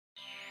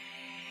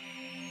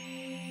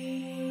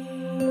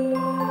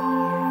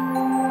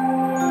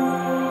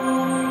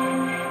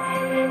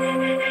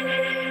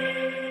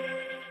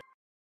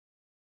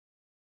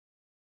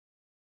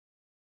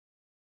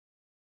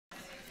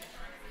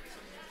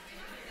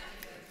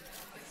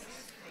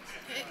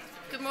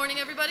Good morning,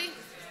 everybody.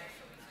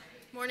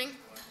 Morning.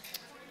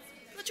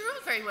 But you're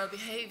all very well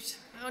behaved.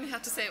 I only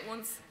had to say it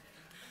once.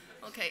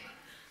 Okay.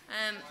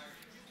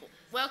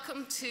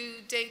 Welcome to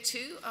day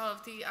 2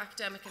 of the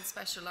Academic and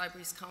Special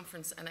Libraries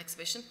Conference and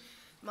Exhibition.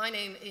 My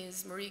name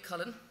is Marie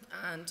Cullen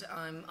and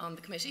I'm on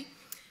the committee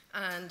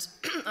and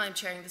I'm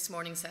chairing this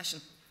morning's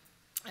session.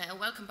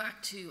 Welcome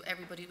back to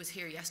everybody who was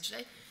here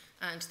yesterday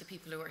and to the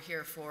people who are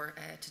here for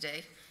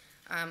today.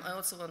 I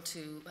also want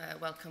to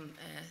welcome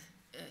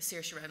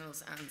Saoirse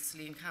Reynolds and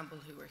Celine Campbell,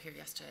 who were here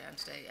yesterday and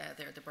today.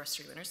 They're the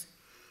bursary winners.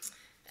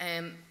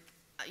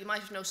 You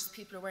might have noticed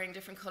people are wearing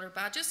different coloured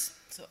badges.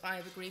 So I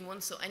have a green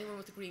one, so anyone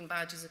with a green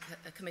badge is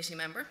a committee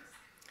member.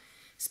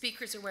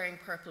 Speakers are wearing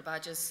purple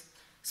badges,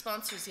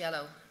 sponsors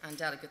yellow, and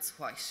delegates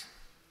white.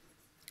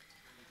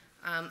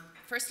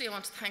 Firstly, I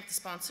want to thank the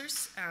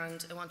sponsors,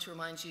 and I want to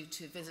remind you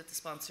to visit the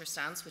sponsor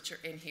stands, which are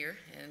in here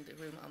in the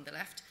room on the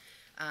left.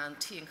 And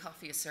tea and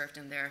coffee is served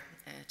in there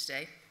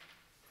today.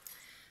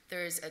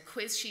 There's a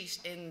quiz sheet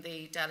in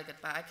the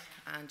delegate bag,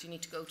 and you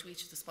need to go to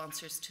each of the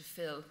sponsors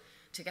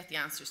to get the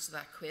answers to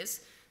that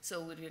quiz.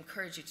 So we'd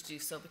encourage you to do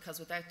so, because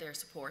without their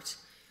support,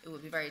 it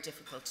would be very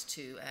difficult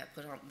to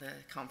put on the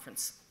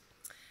conference.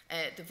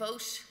 The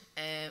vote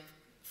the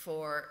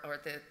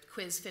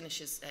quiz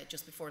finishes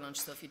just before lunch,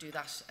 so if you do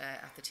that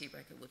at the tea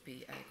break, it would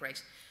be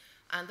great.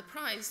 And the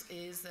prize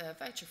is a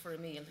voucher for a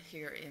meal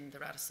here in the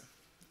Radisson.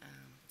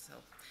 So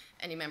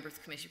any member of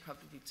the committee would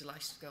probably be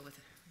delighted to go with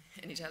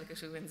any delegate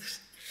who wins it.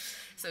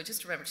 So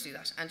just remember to do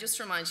that. And just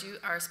to remind you,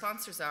 our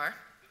sponsors are,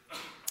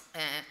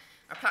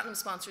 our platinum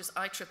sponsors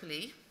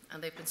IEEE,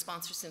 and they've been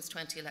sponsored since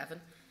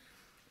 2011,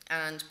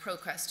 and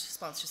ProQuest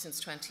sponsored since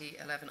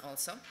 2011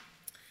 also.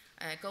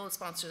 Gold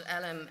sponsors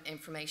LM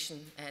Information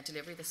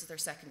Delivery, this is their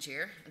 2nd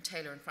year, and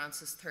Taylor and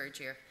Francis 3rd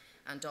year,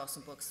 and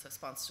Dawson Books have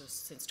sponsored us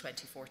since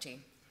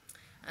 2014.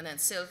 And then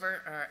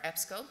silver are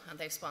EBSCO, and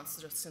they've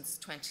sponsored us since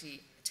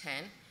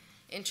 2010.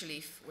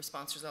 Interleaf were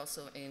sponsors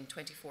also in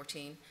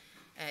 2014.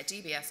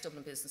 DBS,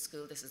 Dublin Business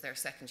School, this is their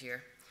 2nd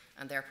year,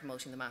 and they're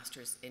promoting the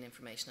Masters in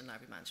Information and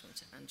Library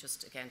Management. And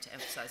just again to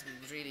emphasise, we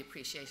would really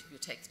appreciate if you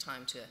take the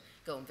time to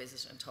go and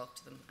visit and talk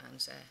to them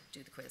and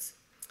do the quiz.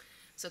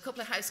 So a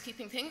couple of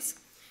housekeeping things.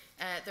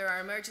 There are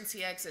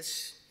emergency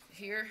exits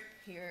here,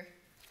 here,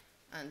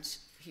 and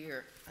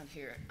here, and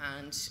here.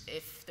 And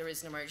if there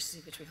is an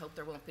emergency, which we hope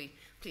there won't be,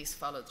 please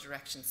follow the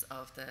directions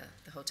of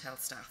the hotel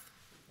staff.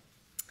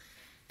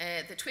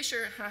 The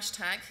Twitter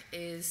hashtag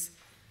is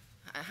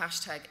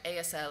hashtag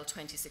ASL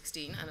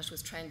 2016, and it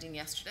was trending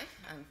yesterday,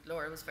 and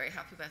Laura was very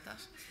happy about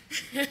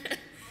that.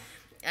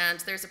 And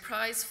there's a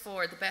prize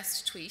for the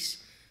best tweet,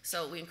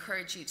 so we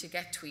encourage you to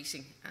get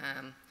tweeting.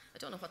 I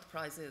don't know what the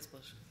prize is,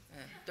 but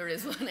there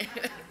is one.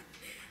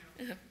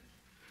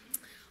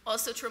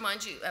 Also to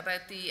remind you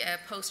about the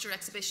poster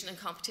exhibition and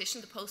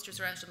competition. The posters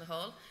are out in the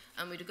hall,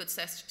 and we had a good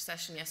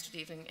session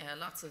yesterday evening,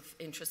 lots of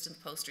interest in the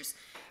posters.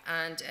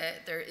 And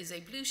there is a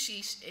blue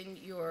sheet in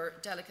your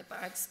delegate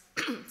bags,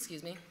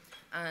 excuse me,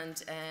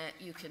 and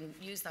you can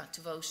use that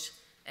to vote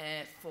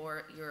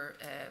for your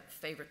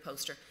favourite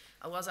poster.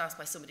 I was asked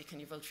by somebody, can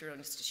you vote for your own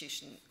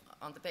institution?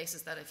 On the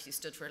basis that if you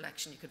stood for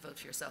election, you could vote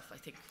for yourself. I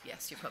think,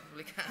 yes, you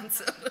probably can,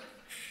 so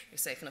you're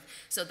safe enough.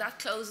 So that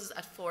closes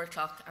at 4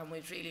 o'clock, and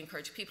we'd really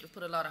encourage people to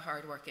put a lot of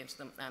hard work into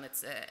them, and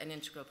it's an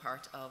integral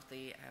part of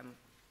the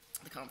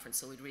conference,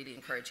 so we'd really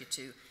encourage you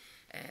to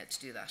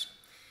do that.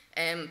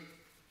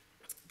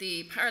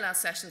 The parallel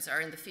sessions are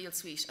in the Field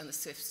Suite and the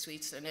Swift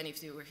Suite, and any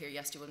of you who were here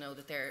yesterday will know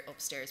that they're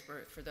upstairs.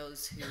 For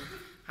those who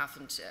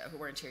who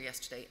weren't here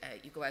yesterday,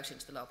 you go out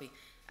into the lobby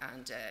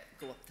and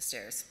go up the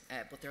stairs,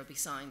 but there will be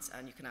signs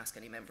and you can ask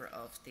any member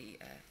of the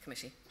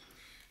committee.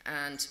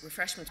 And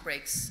refreshment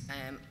breaks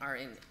are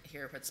in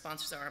here where the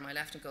sponsors are on my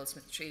left in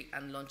Goldsmith Tree,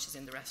 and lunch is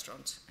in the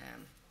restaurant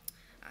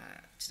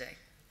today.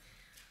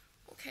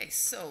 Okay,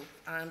 so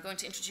I'm going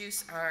to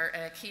introduce our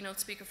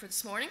keynote speaker for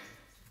this morning,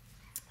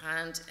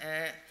 and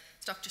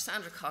it's Dr.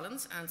 Sandra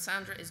Collins, and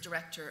Sandra is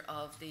Director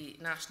of the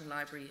National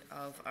Library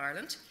of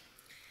Ireland.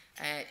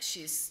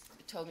 She's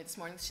told me this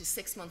morning that she's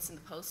 6 months in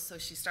the post, so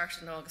she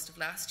started in August of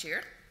last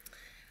year.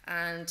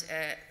 And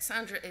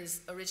Sandra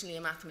is originally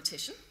a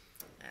mathematician,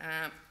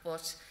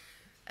 but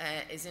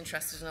is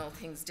interested in all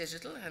things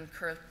digital and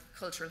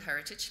cultural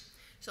heritage.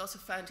 She's also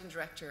founding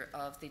director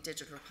of the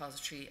Digital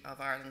Repository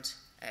of Ireland,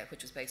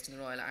 which was based in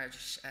the Royal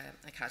Irish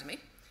Academy.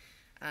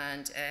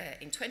 And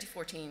in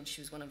 2014,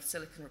 she was one of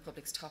Silicon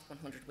Republic's top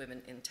 100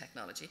 women in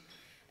technology.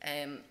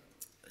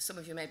 Some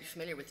of you may be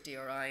familiar with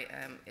DRI.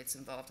 It's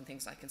involved in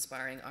things like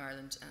Inspiring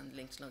Ireland and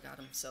Linked Lug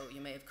Adam, so you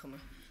may have come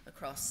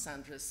across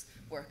Sandra's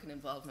work and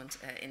involvement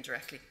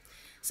indirectly.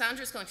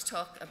 Sandra is going to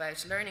talk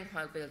about learning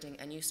while building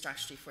a new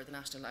strategy for the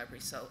National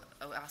Library, so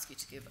I'll ask you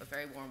to give a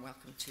very warm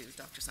welcome to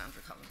Dr.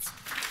 Sandra Collins.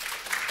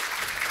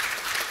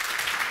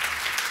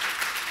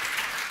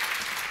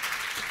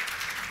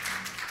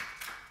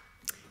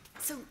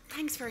 So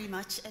thanks thanks very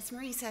much. As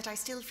Marie said, I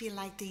still feel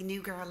like the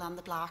new girl on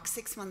the block,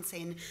 6 months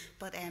in,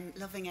 but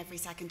loving every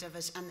second of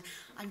it. And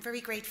I'm very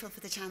grateful for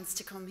the chance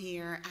to come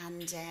here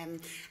and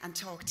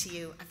talk to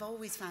you. I've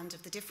always found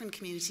of the different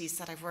communities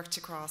that I've worked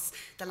across,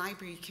 the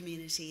library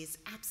community is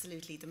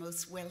absolutely the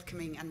most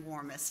welcoming and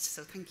warmest.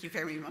 So thank you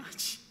very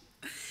much.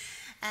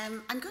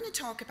 I'm going to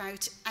talk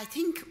about,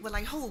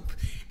 I hope,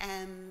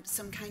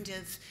 some kind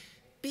of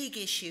big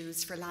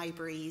issues for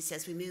libraries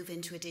as we move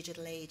into a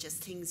digital age, as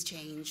things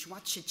change,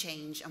 what should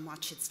change and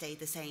what should stay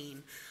the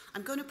same.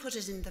 I'm going to put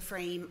it in the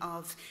frame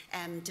of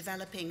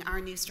developing our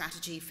new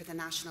strategy for the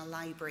National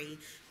Library,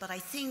 but I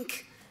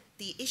think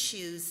the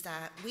issues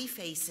that we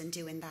face in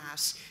doing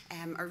that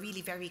are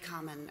really very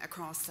common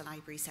across the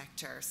library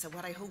sector. So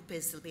what I hope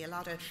is there'll be a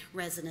lot of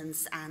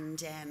resonance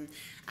and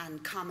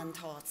common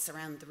thoughts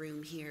around the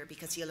room here,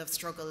 because you'll have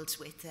struggled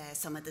with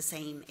some of the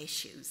same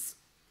issues.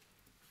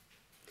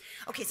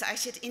 Okay, so I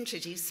should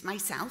introduce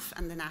myself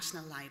and the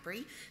National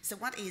Library. So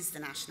what is the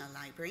National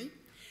Library?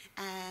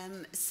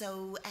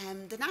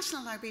 The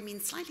National Library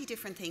means slightly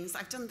different things.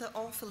 I've done the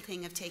awful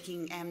thing of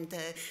taking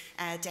the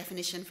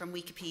definition from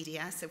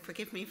Wikipedia, so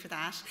forgive me for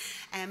that.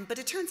 But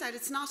it turns out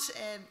it's not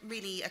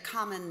really a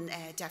common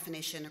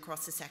definition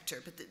across the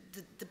sector, but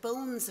the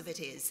bones of it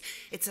is,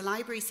 it's a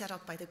library set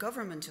up by the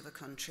government of a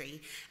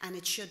country, and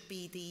it should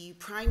be the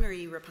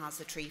primary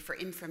repository for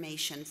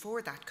information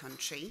for that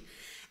country.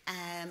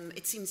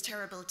 It seems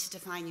terrible to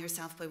define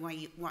yourself by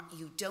what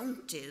you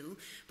don't do,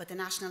 but the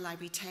National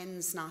Library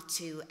tends not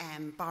to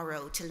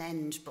to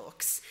lend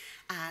books.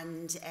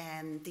 And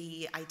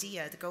the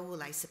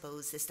goal, I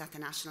suppose, is that the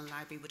National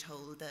Library would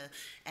hold the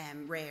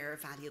rare,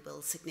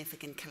 valuable,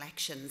 significant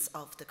collections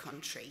of the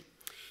country.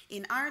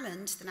 In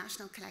Ireland, the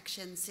National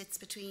Collection sits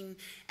between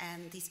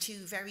these two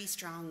very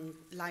strong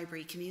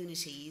library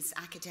communities,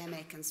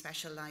 academic and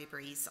special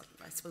libraries,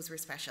 I suppose we're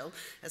special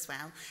as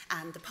well,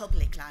 and the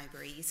public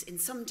libraries. In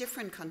some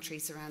different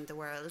countries around the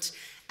world,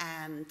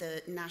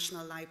 the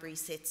National Library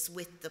sits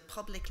with the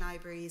public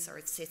libraries, or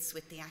it sits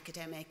with the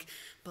academic,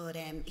 but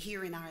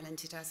here in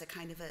Ireland it has a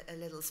kind of a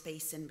little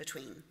space in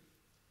between.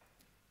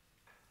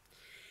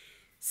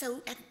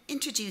 So,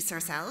 introduce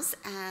ourselves.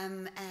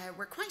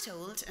 We're quite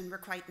old and we're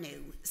quite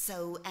new.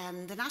 So,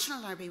 the National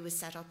Library was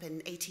set up in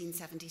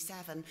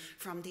 1877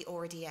 from the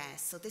RDS.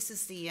 So, this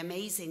is the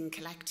amazing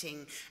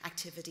collecting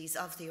activities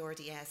of the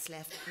RDS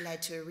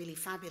led to a really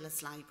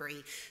fabulous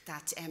library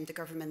that the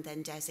government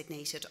then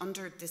designated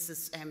under, this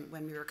is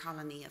when we were a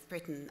colony of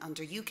Britain,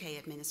 under UK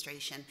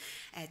administration,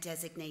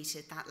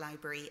 designated that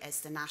library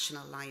as the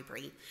National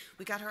Library.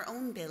 We got our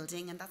own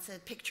building, and that's a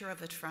picture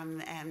of it from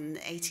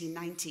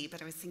 1890,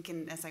 but I was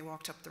thinking, as I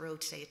walked up the road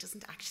today, it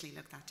doesn't actually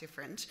look that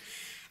different.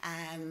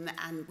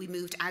 And we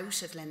moved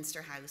out of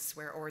Leinster House,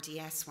 where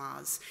RDS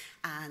was,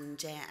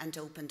 and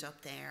opened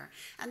up there.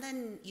 And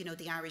then, you know,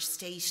 the Irish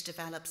state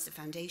develops the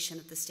foundation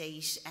of the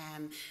state.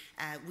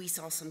 We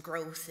saw some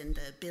growth in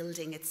the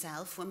building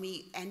itself. When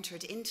we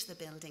entered into the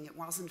building, it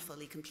wasn't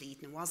fully complete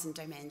and it wasn't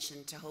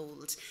dimensioned to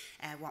hold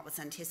what was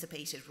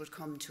anticipated would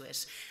come to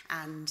it.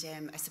 And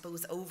I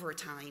suppose over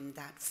time,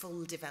 that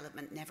full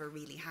development never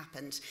really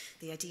happened.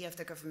 The idea of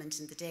the government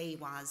in the day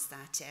was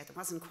that there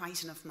wasn't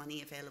quite enough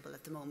money available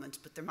at the moment,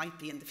 but there might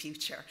be in the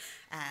future.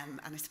 And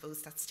I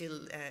suppose that's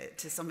still,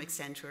 to some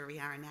extent, where we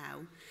are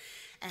now.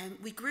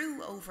 We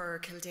grew over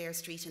Kildare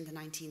Street in the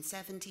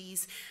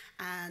 1970s,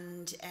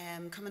 and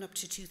coming up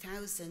to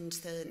 2000,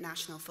 the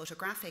National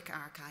Photographic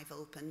Archive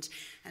opened,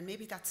 and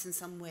maybe that's in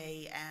some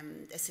way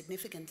a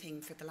significant thing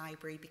for the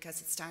library,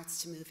 because it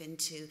starts to move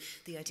into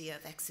the idea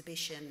of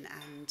exhibition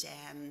and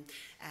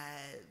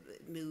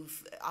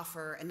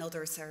offer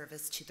another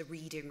service to the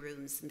reading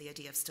rooms and the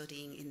idea of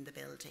studying in the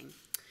building.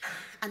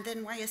 And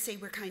then why I say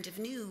we're kind of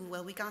new,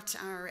 well, we got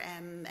our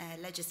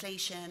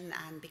legislation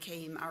and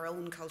became our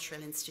own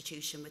cultural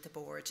institution with the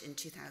board in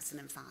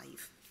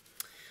 2005.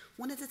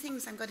 One of the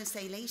things I'm going to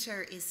say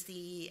later is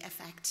the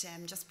effect,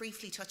 just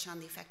briefly touch on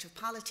the effect of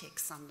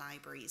politics on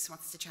libraries.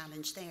 What's the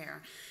challenge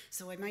there?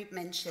 So I might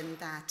mention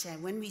that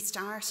when we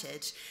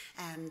started,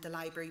 the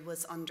library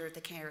was under the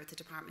care of the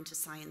Department of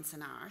Science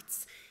and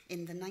Arts.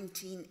 In the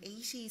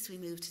 1980s, we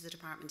moved to the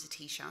Department of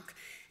Taoiseach.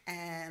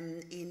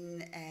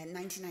 In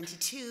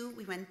 1992,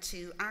 we went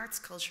to Arts,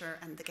 Culture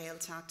and the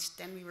Gaeltacht.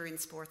 Then we were in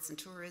Sports and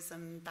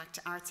Tourism, back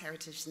to Arts,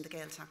 Heritage and the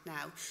Gaeltacht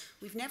now.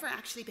 We've never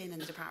actually been in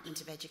the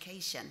Department of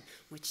Education,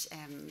 which,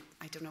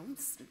 I don't know,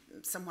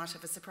 somewhat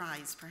of a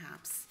surprise,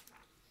 perhaps.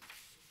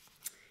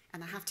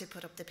 And I have to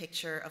put up the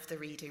picture of the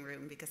reading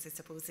room, because I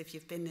suppose if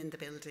you've been in the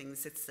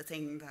buildings, it's the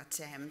thing that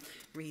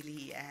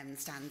really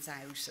stands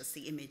out as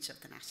the image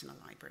of the National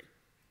Library.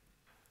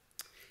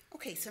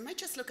 Okay, so I might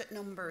just look at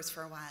numbers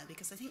for a while,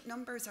 because I think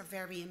numbers are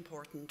very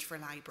important for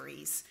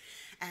libraries.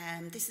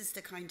 This is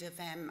the kind of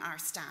our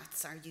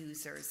stats, our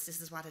users.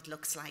 This is what it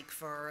looks like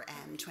for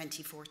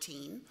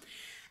 2014.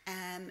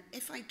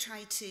 If I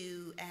try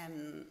to,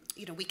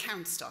 we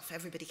count stuff,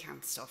 everybody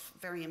counts stuff,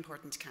 very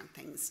important to count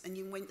things. And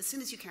as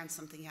soon as you count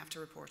something, you have to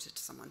report it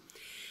to someone.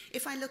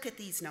 If I look at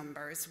these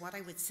numbers, what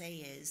I would say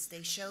is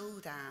they show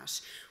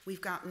that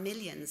we've got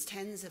millions,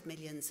 tens of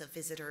millions of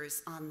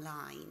visitors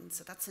online.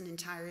 So that's an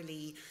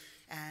entirely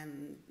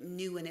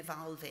new and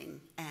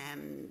evolving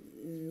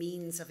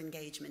means of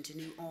engagement, a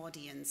new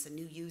audience, a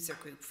new user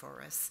group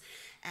for us.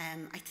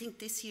 I think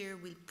this year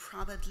we'll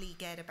probably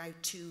get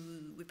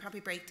we'll probably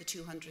break the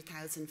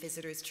 200,000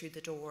 visitors through the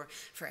door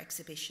for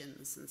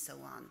exhibitions and so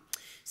on.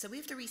 So we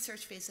have the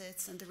research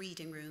visits and the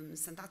reading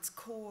rooms, and that's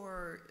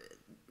core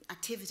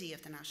activity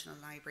of the National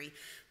Library.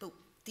 But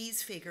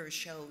these figures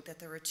show that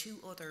there are two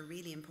other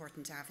really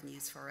important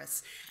avenues for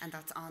us, and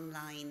that's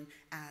online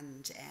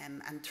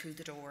and through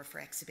the door for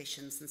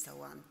exhibitions and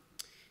so on.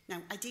 Now,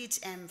 I did,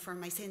 for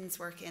my sins,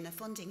 work in a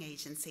funding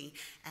agency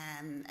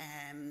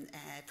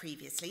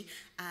previously,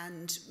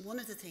 and one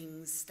of the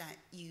things that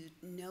you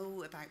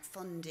know about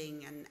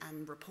funding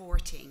and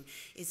reporting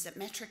is that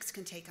metrics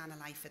can take on a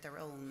life of their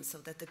own, so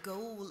that the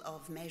goal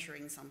of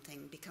measuring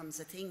something becomes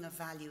a thing of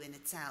value in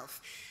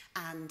itself,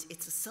 and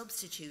it's a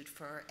substitute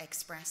for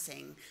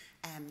expressing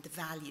the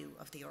value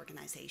of the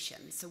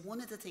organisation. So one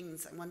of the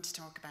things I want to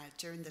talk about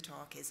during the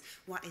talk is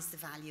what is the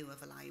value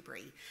of a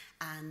library,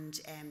 and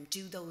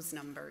do those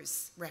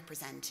numbers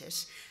represent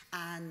it?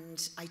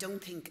 And I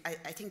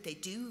think they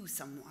do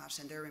somewhat,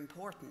 and they're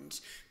important,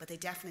 but they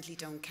definitely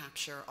don't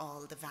capture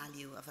all the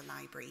value of a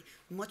library.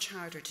 Much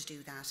harder to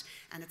do that,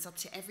 and it's up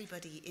to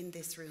everybody in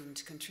this room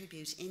to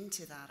contribute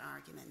into that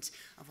argument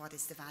of what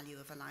is the value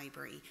of a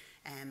library.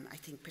 I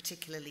think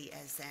particularly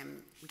as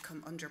we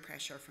come under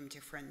pressure from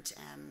different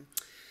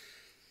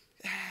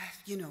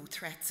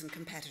threats and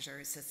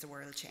competitors as the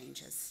world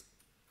changes.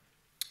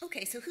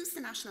 Okay, so who's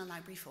the National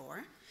Library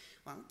for?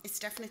 Well, it's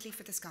definitely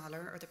for the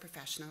scholar or the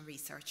professional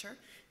researcher.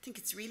 I think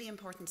it's really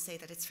important to say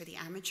that it's for the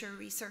amateur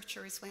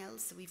researcher as well.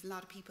 So we've a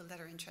lot of people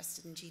that are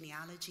interested in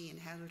genealogy and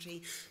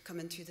heraldry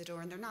coming through the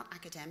door, and they're not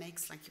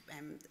academics like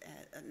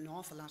an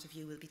awful lot of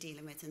you will be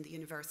dealing with in the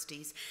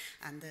universities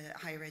and the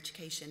higher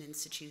education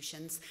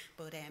institutions,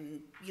 but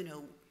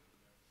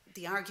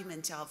the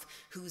argument of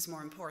who's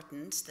more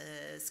important,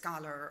 the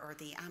scholar or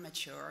the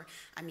amateur,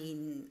 I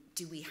mean,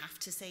 do we have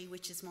to say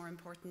which is more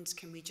important?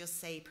 Can we just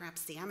say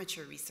perhaps the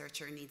amateur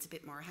researcher needs a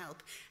bit more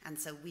help, and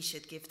so we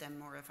should give them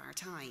more of our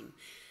time?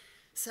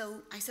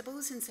 So I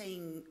suppose in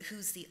saying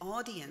who's the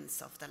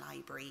audience of the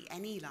library,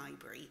 any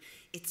library,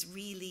 it's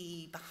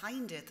really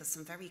behind it, there's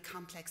some very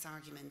complex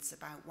arguments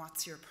about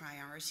what's your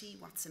priority,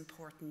 what's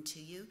important to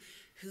you,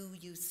 who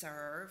you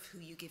serve, who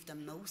you give the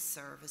most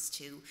service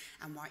to,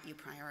 and what you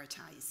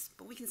prioritise.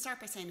 But we can start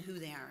by saying who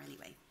they are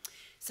anyway.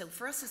 So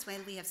for us as well,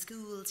 we have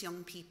schools,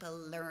 young people,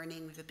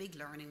 learning, we have a big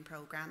learning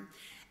programme.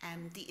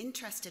 The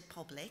interested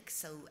public,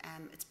 so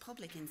it's a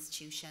public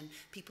institution,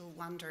 people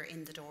wander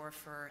in the door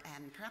for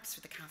perhaps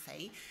for the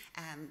cafe,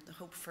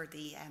 hope for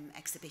the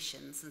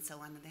exhibitions and so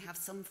on, and they have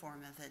some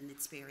form of an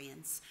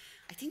experience.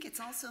 I think it's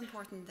also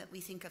important that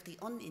we think of the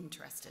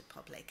uninterested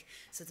public,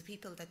 so the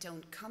people that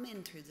don't come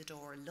in through the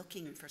door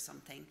looking for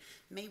something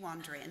may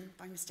wander in,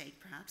 by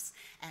mistake perhaps,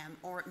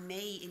 or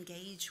may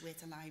engage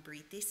with a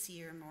library this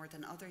year more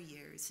than other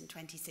years in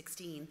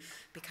 2016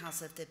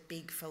 because of the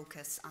big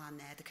focus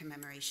on the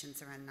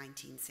commemorations around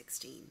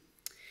 1916.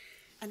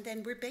 And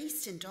then we're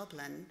based in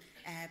Dublin,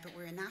 but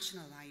we're a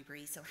national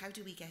library, so how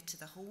do we get to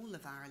the whole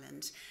of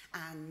Ireland?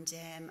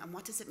 And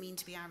what does it mean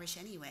to be Irish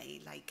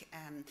anyway?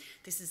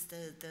 This is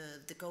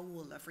the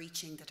goal of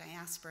reaching the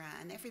diaspora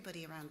and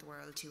everybody around the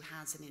world who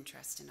has an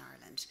interest in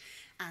Ireland.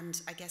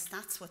 And I guess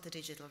that's what the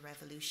digital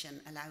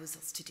revolution allows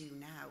us to do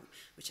now,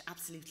 which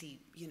absolutely,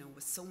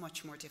 was so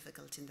much more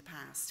difficult in the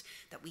past,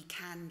 that we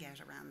can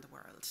get around the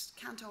world.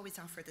 Can't always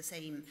offer the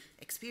same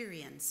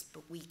experience,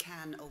 but we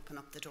can open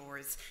up the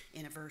doors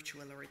in a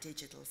virtual or a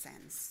digital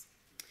sense.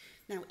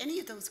 Now, any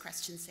of those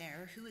questions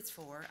there, who it's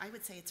for, I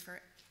would say it's for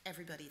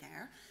everybody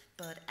there,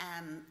 but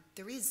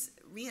there is,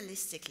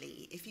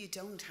 realistically, if you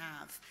don't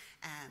have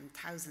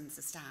thousands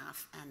of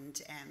staff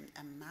and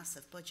a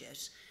massive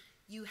budget,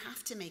 you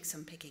have to make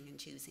some picking and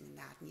choosing in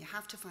that, and you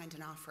have to find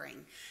an offering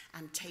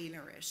and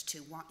tailor it to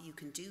what you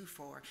can do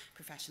for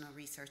professional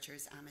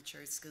researchers,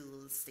 amateurs,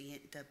 schools,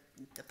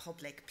 the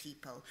public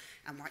people,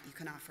 and what you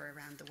can offer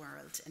around the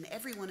world. And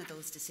every one of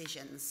those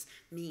decisions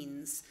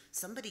means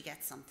somebody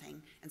gets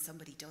something and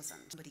somebody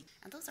doesn't.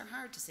 And those are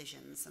hard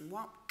decisions, and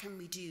what can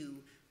we do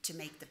to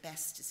make the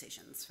best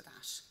decisions for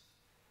that?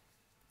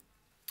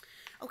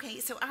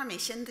 Okay, so our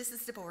mission, this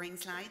is the boring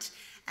slide.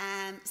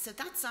 So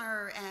that's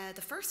our,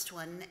 the first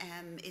one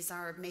is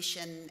our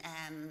mission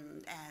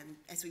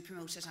as we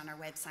promote it on our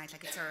website,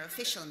 like it's our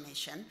official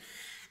mission.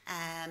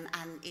 And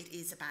it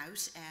is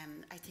about,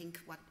 I think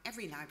what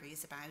every library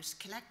is about,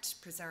 collect,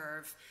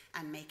 preserve,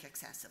 and make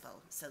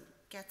accessible. So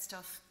get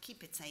stuff,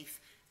 keep it safe,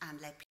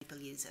 and let people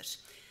use it.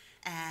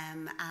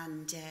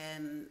 And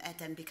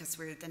then because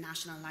we're the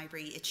National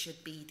Library, it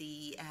should be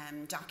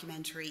the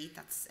documentary,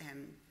 that's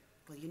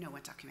well, you know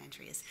what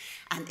documentary is,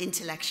 an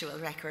intellectual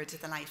record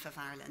of the life of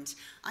Ireland.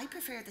 I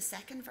prefer the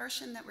second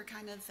version that we're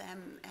kind of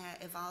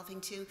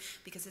evolving to,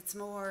 because it's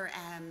more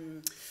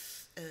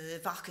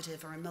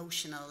evocative or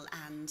emotional,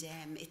 and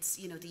it's,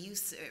 you know, the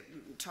use,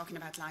 talking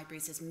about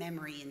libraries as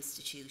memory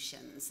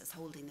institutions, as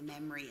holding the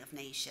memory of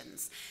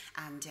nations,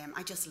 and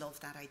I just love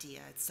that idea.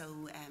 It's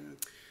so,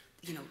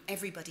 you know,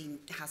 everybody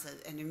has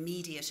an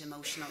immediate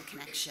emotional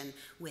connection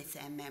with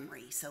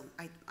memory, so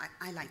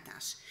I like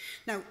that.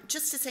 Now,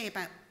 just to say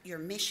about your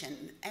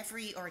mission,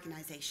 every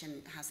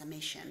organisation has a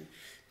mission,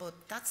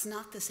 but that's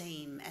not the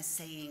same as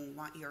saying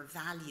what your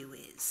value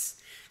is.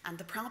 And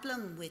the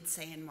problem with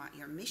saying what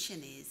your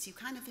mission is, you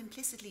kind of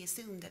implicitly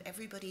assume that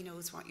everybody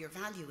knows what your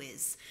value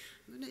is.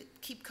 I'm going to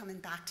keep coming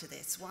back to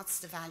this. What's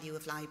the value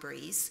of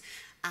libraries,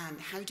 and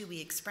how do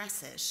we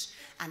express it,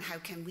 and how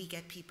can we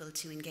get people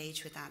to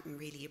engage with that and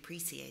really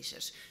appreciate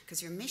it?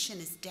 Because your mission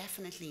is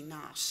definitely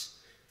not,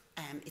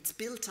 it's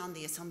built on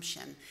the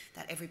assumption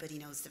that everybody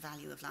knows the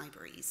value of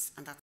libraries,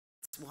 and that's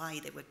why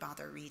they would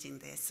bother reading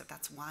this, or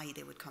that's why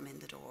they would come in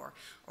the door,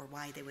 or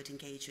why they would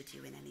engage with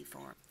you in any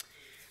form.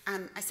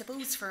 And I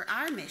suppose for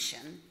our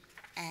mission,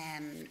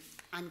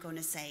 I'm going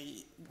to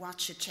say what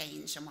should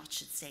change and what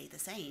should stay the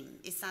same.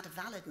 Is that a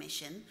valid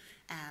mission?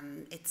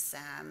 It's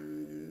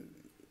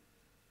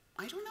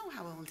I don't know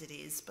how old it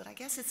is, but I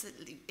guess it's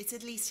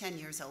at least 10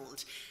 years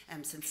old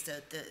since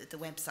the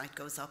website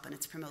goes up and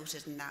it's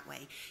promoted in that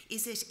way.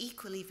 Is it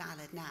equally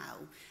valid now,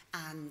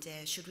 and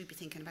should we be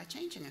thinking about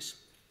changing it?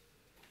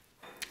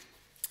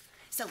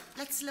 So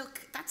that's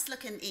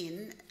looking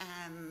in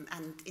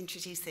and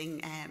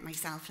introducing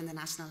myself and the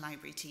National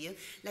Library to you.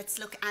 Let's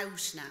look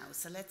out now.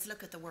 So let's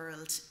look at the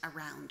world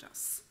around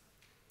us.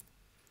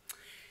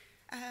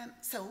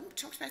 So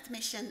talked about the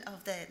mission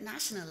of the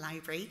National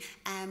Library,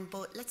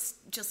 but let's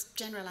just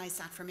generalise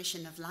that for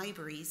mission of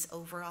libraries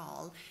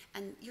overall.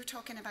 And you're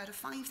talking about a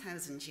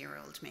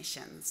 5,000-year-old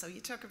mission. So you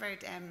talk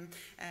about,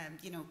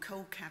 you know,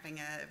 Coke having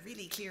a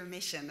really clear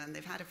mission, and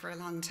they've had it for a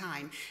long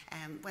time.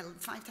 Well,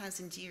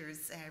 5,000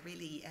 years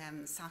really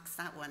socks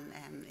that one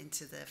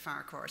into the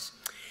far court.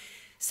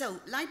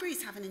 So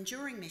libraries have an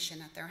enduring mission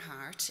at their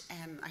heart.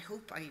 I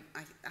hope I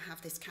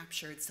have this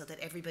captured so that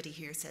everybody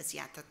here says,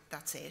 yeah,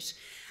 that's it.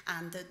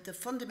 And the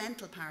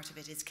fundamental part of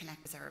it is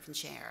collect, preserve and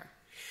share.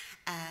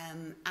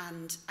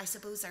 And I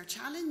suppose our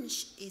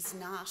challenge is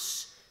not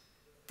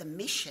the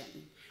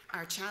mission.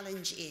 Our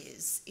challenge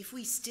is, if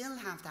we still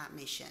have that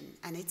mission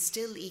and it's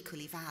still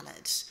equally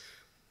valid,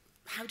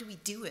 how do we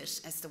do it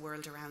as the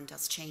world around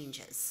us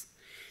changes?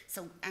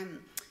 So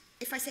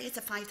if I say it's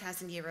a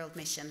 5,000-year-old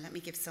mission, let me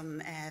give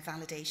some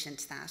validation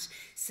to that.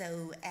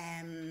 So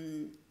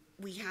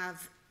we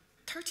have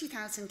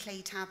 30,000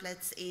 clay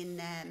tablets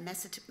in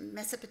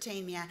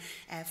Mesopotamia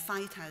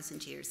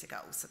 5,000 years ago.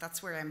 So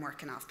that's where I'm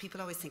working off. People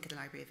always think of the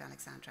Library of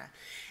Alexandria.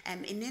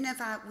 In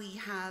Nineveh, we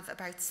have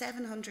about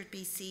 700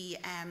 BC,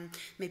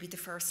 maybe the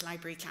first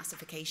library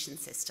classification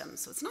system.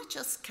 So it's not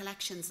just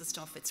collections of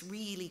stuff, it's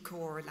really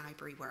core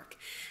library work.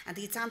 And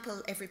the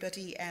example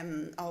everybody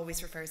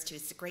always refers to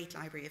is the Great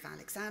Library of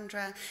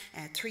Alexandria,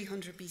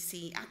 300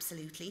 BC,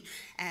 absolutely.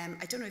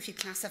 I don't know if you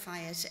classify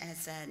it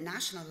as a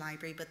national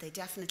library, but they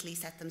definitely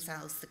set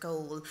themselves the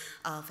goal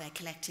of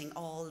collecting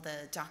all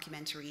the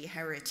documentary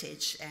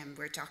heritage,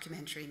 where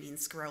documentary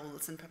means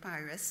scrolls and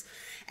papyrus.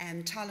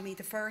 Ptolemy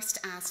I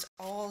asked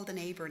all the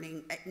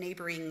neighbouring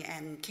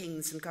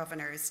kings and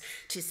governors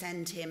to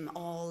send him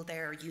all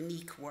their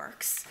unique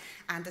works.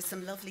 And there's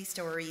some lovely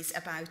stories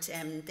about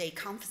they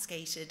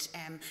confiscated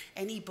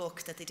any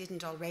book that they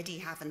didn't already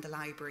have in the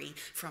library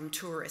from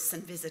tourists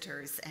and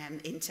visitors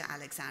into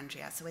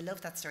Alexandria. So I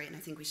love that story, and I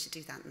think we should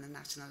do that in the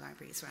National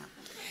Library as well.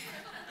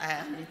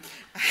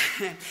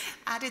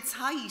 At its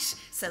height,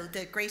 so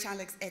the Great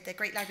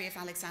Library of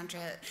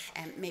Alexandria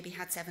maybe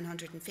had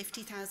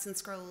 750,000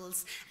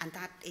 scrolls, and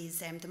that is,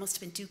 there must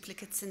have been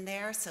duplicates in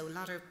there, so a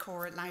lot of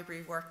core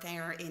library work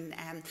there in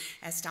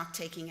stock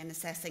taking and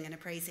assessing and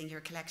appraising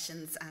your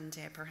collections, and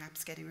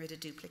perhaps getting rid of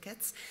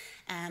duplicates.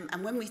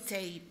 And when we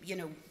say, you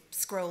know,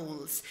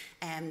 scrolls,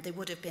 they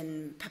would have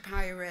been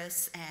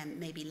papyrus,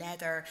 maybe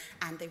leather,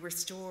 and they were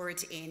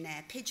stored in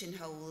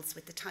pigeonholes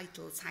with the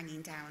titles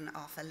hanging down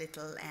off a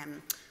little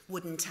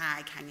wooden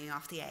tag hanging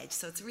off the edge.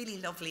 So it's really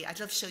lovely. I'd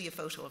love to show you a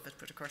photo of it,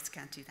 but of course I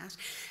can't do that.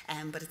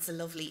 But it's a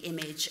lovely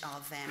image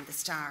of the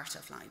start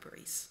of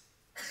libraries.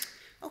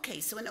 Okay,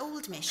 so an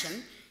old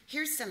mission.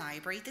 Here's the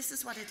library. This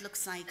is what it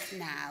looks like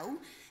now.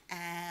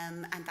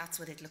 And that's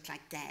what it looked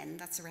like then.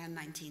 That's around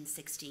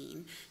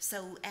 1916.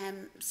 So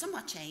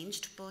somewhat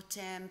changed, but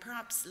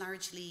perhaps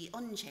largely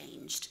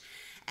unchanged.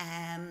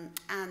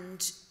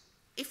 And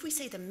if we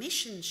say the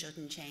mission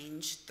shouldn't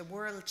change, the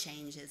world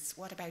changes.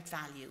 What about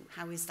value?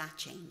 How is that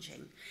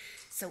changing?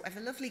 So I have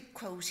a lovely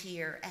quote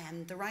here.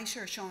 The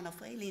writer, Sean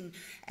O'Whaling,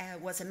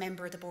 was a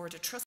member of the Board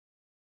of Trustees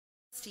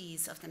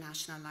Trustees of the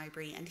National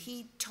Library, and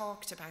he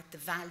talked about the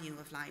value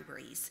of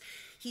libraries.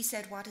 He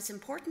said what is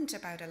important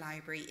about a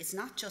library is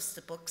not just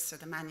the books or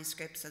the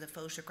manuscripts or the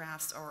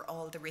photographs or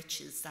all the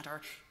riches that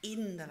are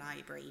in the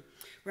library.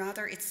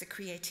 Rather, it's the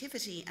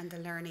creativity and the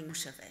learning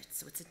out of it.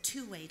 So it's a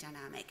two-way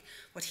dynamic.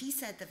 What he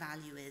said the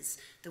value is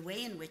the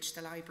way in which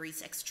the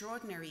library's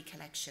extraordinary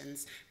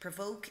collections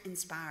provoke,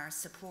 inspire,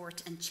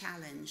 support and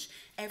challenge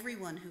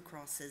everyone who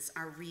crosses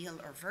our real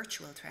or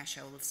virtual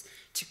thresholds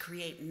to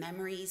create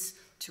memories,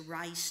 to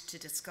write, to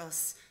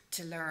discuss,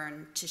 to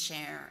learn, to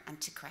share, and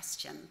to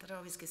question. That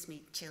always gives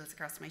me chills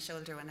across my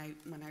shoulder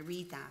when I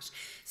read that.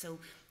 So,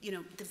 you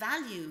know, the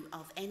value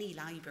of any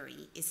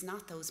library is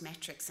not those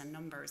metrics and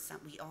numbers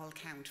that we all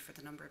count for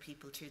the number of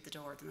people through the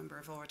door, the number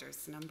of orders,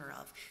 the number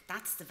of.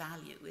 That's the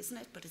value, isn't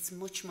it? But it's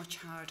much, much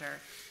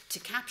harder to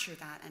capture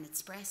that and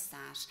express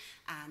that,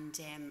 and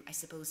I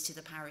suppose to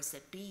the powers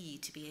that be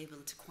to be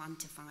able to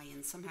quantify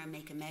and somehow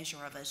make a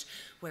measure of it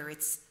where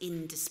it's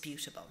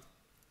indisputable.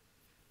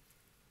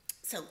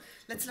 So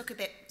let's look a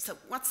bit, so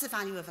what's the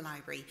value of a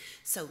library?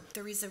 So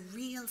there is a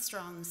real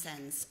strong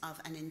sense of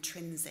an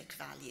intrinsic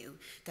value,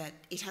 that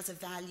it has a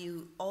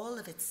value all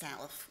of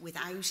itself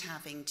without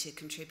having to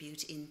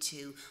contribute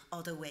into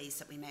other ways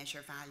that we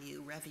measure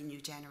value,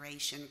 revenue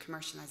generation,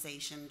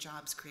 commercialisation,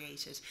 jobs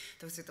created.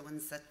 Those are the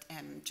ones that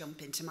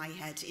jump into my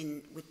head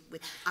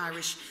with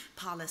Irish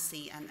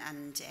policy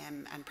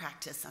and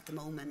practice at the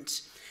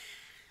moment.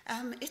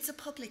 It's a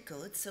public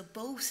good, so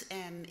both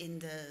in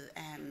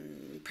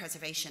the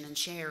preservation and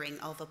sharing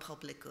of a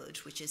public good,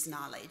 which is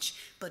knowledge,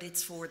 but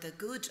it's for the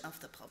good of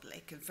the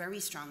public, a very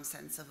strong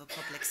sense of a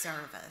public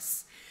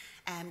service.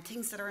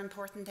 Things that are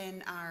important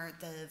then are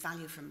the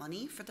value for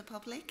money for the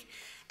public.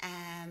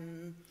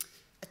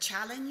 A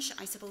challenge,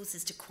 I suppose,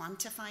 is to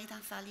quantify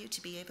that value,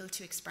 to be able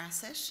to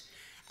express it.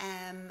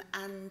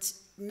 And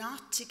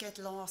not to get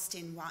lost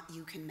in what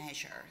you can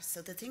measure.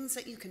 So the things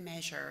that you can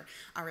measure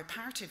are a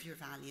part of your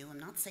value. I'm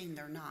not saying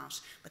they're not,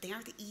 but they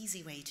are the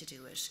easy way to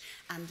do it.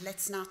 And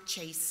let's not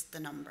chase the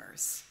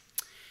numbers.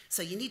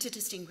 So you need to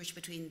distinguish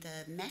between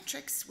the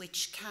metrics,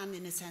 which can,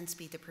 in a sense,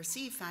 be the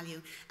perceived value,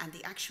 and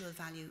the actual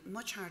value,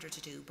 much harder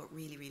to do, but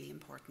really, really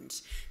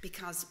important.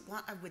 Because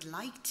what I would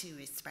like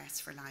to express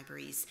for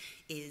libraries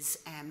is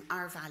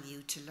our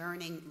value to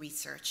learning,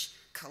 research,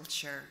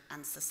 culture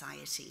and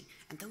society.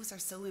 And those are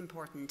so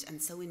important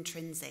and so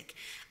intrinsic.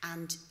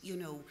 And, you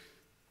know,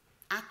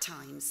 at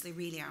times they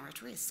really are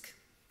at risk.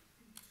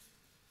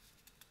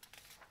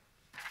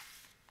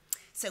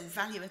 So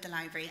value of the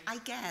library, I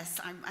guess,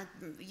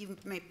 you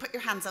may put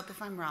your hands up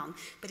if I'm wrong,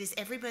 but is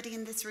everybody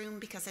in this room,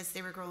 because as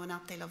they were growing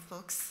up they love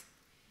books?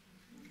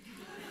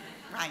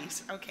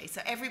 Right, okay,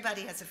 so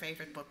everybody has a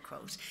favourite book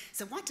quote.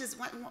 So what is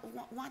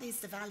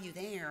the value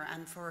there?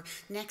 And for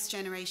next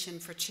generation,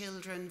 for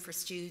children, for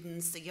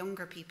students, the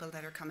younger people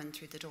that are coming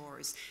through the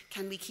doors,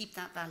 can we keep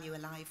that value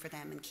alive for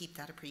them and keep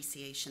that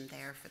appreciation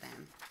there for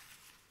them?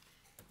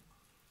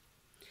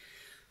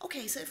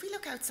 Okay, so if we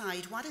look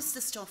outside, what is the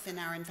stuff in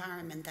our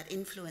environment that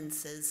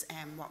influences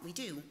what we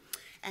do?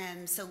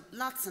 So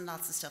lots and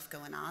lots of stuff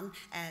going on.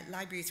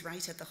 Libraries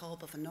right at the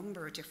hub of a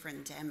number of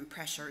different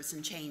pressures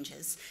and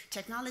changes.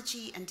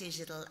 Technology and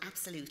digital,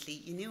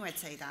 absolutely. You knew I'd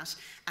say that.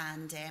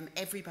 And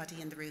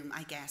everybody in the room,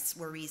 I guess,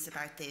 worries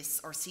about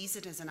this or sees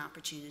it as an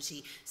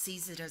opportunity,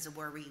 sees it as a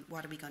worry.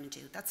 What are we going to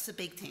do? That's the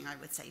big thing, I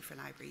would say, for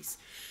libraries.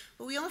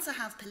 But we also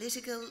have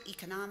political,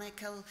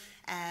 economical,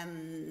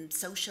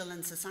 social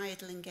and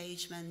societal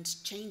engagement,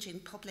 changing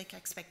public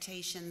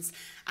expectations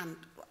and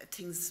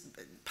things,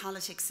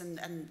 politics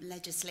and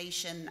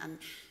legislation and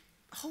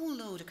a whole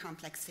load of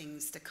complex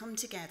things that come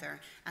together,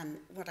 and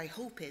what I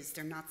hope is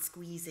they're not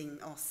squeezing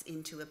us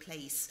into a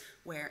place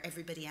where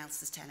everybody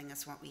else is telling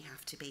us what we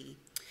have to be.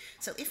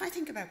 So if I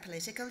think about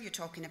political, you're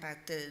talking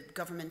about the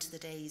government of the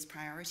day's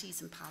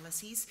priorities and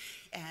policies.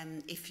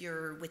 If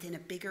you're within a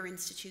bigger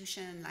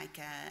institution like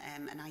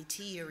an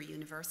IT or a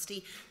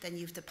university, then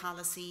you've the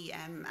policy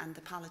and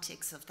the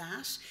politics of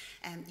that.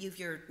 You've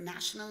your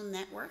national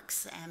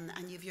networks and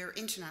you've your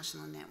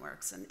international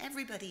networks, and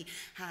everybody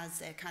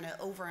has a kind of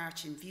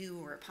overarching view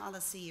or a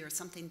policy or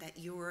something that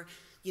you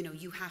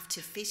have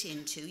to fit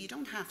into. You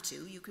don't have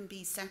to, you can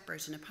be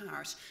separate and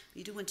apart.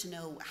 You do want to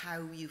know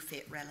how you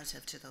fit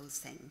relative to those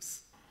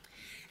things.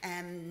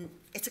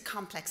 It's a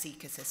complex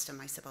ecosystem,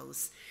 I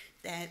suppose.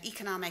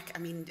 Economic,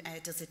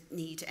 does it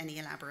need any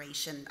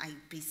elaboration?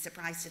 I'd be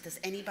surprised if there's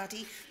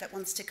anybody that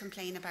wants to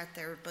complain about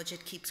their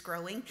budget keeps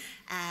growing.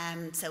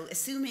 So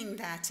assuming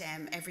that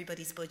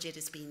everybody's budget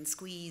is being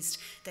squeezed,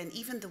 then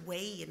even the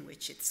way in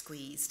which it's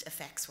squeezed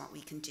affects what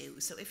we can do.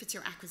 So if it's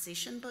your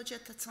acquisition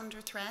budget that's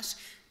under threat,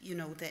 you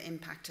know the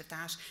impact of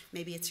that.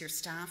 Maybe it's your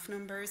staff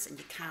numbers and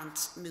you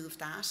can't move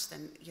that,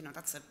 then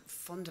that's a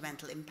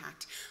fundamental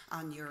impact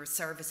on your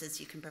services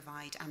you can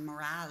provide and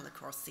morale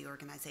across the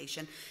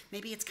organisation.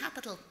 Maybe it's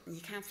capital and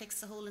you can't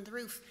fix the hole in the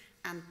roof,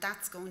 and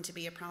that's going to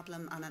be a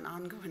problem on an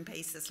ongoing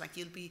basis. Like,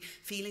 you'll be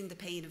feeling the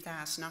pain of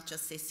that, not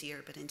just this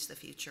year but into the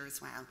future as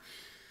well.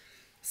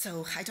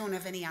 So I don't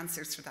have any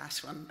answers for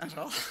that one at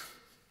all.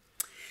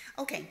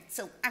 Okay,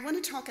 so I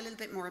want to talk a little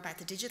bit more about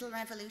the digital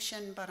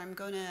revolution, but I'm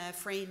going to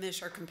frame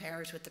it or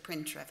compare it with the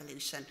print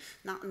revolution.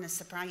 Not in a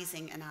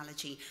surprising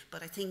analogy,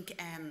 but I think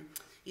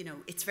you know,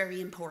 it's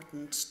very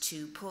important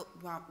to put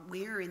what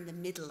we're in the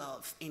middle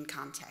of in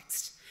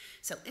context.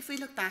 So if we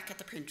look back at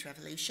the print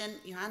revolution,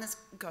 Johannes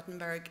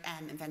Gutenberg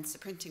invents the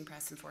printing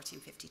press in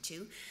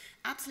 1452,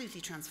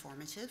 absolutely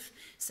transformative.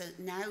 So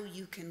now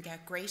you can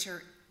get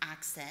greater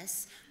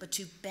access, but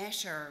to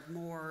better,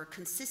 more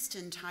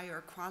consistent,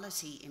 higher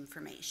quality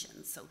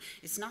information. So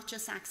it's not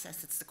just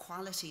access, it's the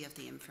quality of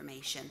the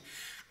information.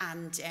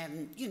 And,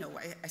 you know,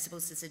 I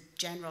suppose there's a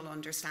general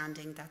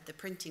understanding that the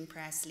printing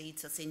press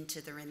leads us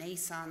into the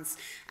Renaissance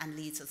and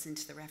leads us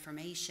into the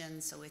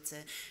Reformation. So it's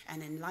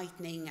an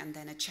enlightening and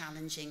then a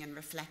challenging and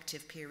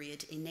reflective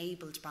period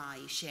enabled by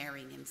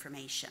sharing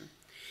information.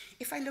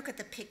 If I look at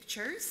the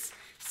pictures,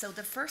 so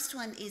the first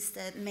one is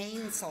the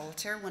main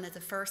Psalter, one of the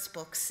first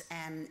books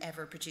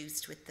ever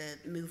produced with the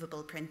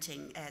movable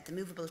printing, the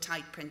movable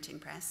type printing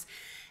press.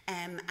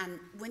 And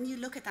when you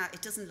look at that,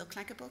 it doesn't look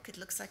like a book, it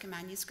looks like a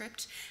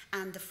manuscript.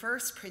 And the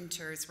first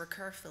printers were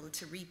careful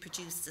to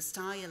reproduce the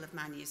style of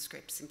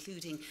manuscripts,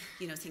 including,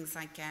 you know, things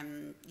like,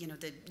 you know,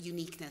 the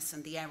uniqueness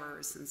and the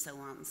errors and so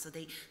on. So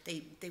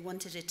they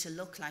wanted it to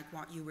look like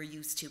what you were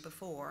used to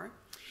before.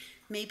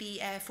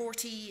 Maybe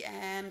 40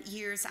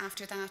 years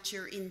after that,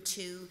 you're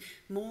into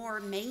more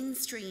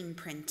mainstream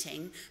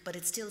printing, but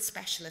it's still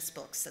specialist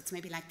books. That's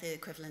maybe like the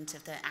equivalent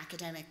of the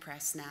academic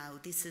press now.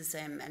 This is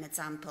an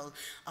example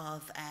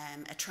of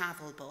a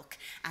travel book,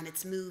 and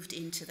it's moved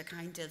into the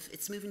kind of,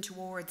 it's moving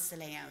towards the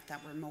layout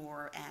that we're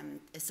more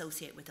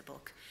associate with a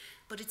book.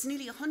 But it's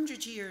nearly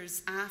 100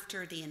 years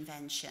after the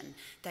invention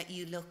that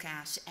you look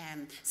at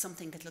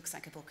something that looks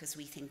like a book as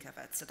we think of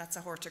it. So that's a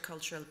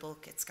horticultural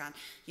book. It's got,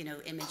 you know,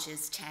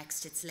 images,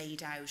 text, it's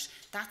laid out.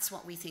 That's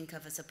what we think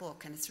of as a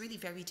book, and it's really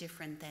very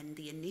different than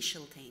the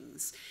initial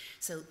things.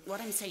 So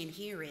what I'm saying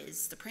here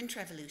is the print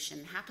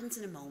revolution happens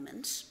in a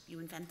moment. You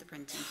invent the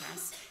printing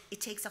press. It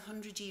takes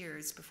 100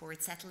 years before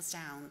it settles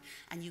down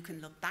and you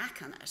can look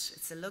back on it.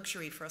 It's a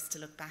luxury for us to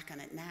look back on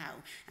it now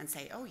and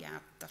say, oh yeah,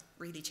 that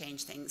really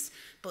changed things.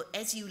 But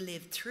as you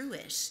lived through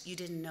it, you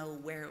didn't know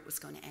where it was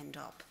going to end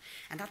up.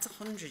 And that's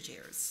 100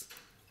 years.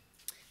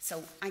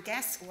 So I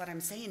guess what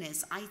I'm saying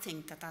is I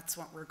think that that's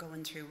what we're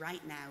going through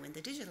right now in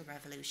the digital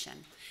revolution.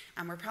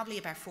 And we're probably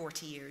about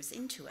 40 years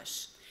into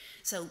it.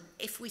 So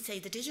if we say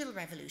the digital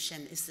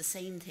revolution is the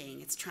same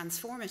thing, it's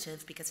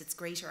transformative because it's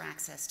greater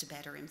access to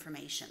better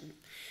information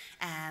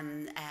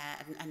and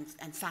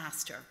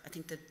faster. I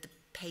think the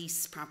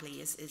pace probably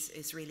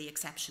is really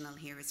exceptional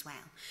here as well.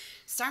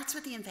 Starts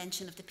with the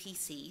invention of the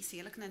PC. So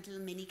you're looking at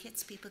little mini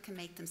kits people can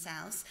make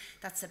themselves.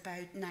 That's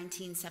about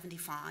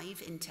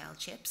 1975 Intel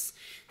chips.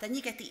 Then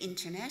you get the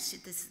internet.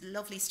 This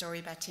lovely story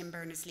about Tim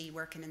Berners-Lee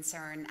working in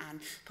CERN and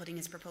putting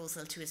his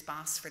proposal to his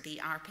boss for the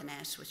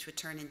ARPANET, which would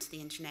turn into the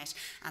internet,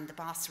 and the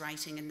boss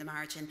writing in the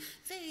margin,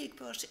 vague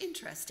but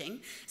interesting.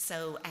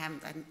 So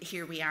and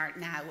here we are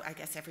now. I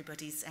guess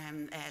everybody's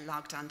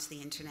logged onto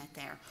the internet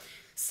there.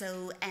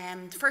 So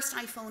the first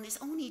iPhone is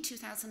only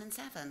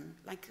 2007,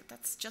 like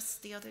that's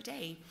just the other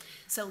day.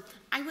 So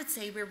I would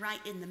say we're right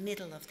in the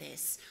middle of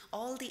this.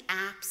 All the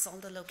apps, all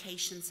the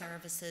location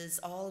services,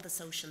 all the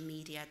social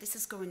media, this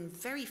is going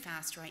very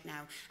fast right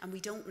now and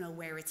we don't know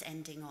where it's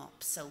ending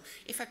up. So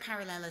if I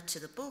parallel it to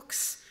the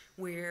books,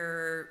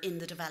 we're in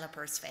the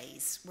developers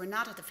phase. We're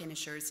not at the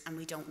finishers and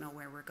we don't know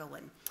where we're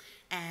going.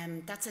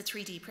 That's a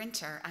 3D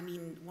printer. I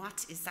mean,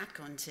 what is that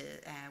going to,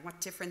 what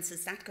difference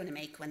is that going to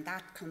make when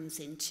that comes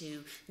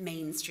into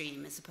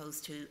mainstream as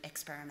opposed to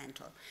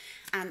experimental?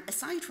 And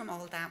aside from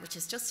all that, which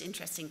is just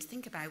interesting to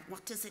think about,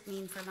 what does it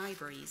mean for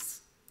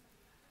libraries?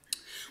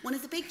 One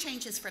of the big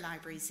changes for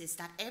libraries is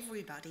that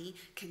everybody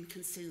can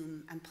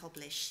consume and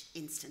publish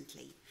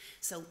instantly.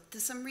 So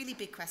there's some really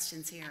big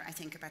questions here, I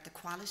think, about the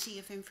quality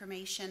of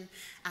information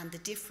and the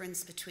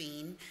difference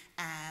between,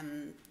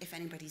 if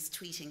anybody's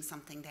tweeting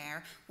something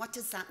there, what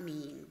does that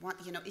mean? What,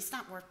 you know, is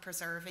that worth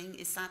preserving?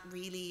 Is that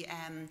really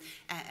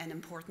an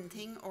important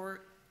thing?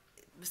 Or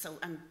so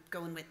I'm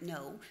going with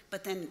no,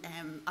 but then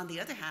on the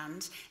other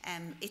hand,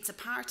 it's a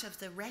part of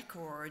the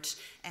record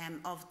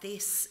of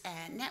this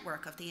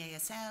network of the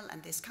ASL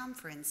and this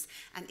conference,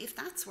 and if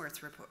that's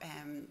worth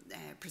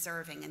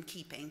preserving and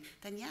keeping,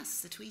 then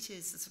yes, the tweet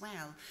is as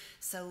well.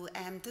 So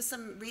there's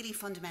some really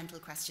fundamental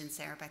questions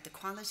there about the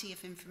quality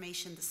of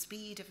information, the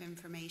speed of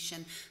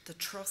information, the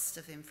trust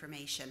of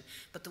information.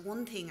 But the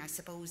one thing I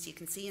suppose you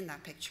can see in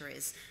that picture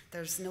is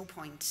there's no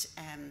point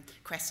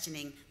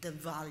questioning the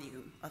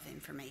volume of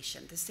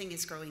information. This thing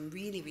is growing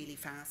really, really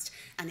fast,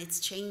 and it's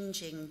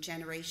changing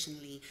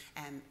generationally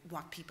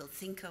what people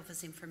think of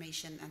as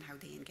information and how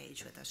they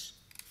engage with it.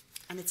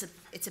 And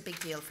it's a big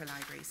deal for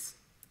libraries.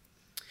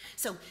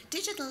 So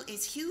digital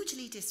is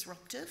hugely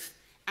disruptive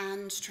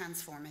and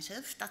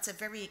transformative. That's a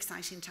very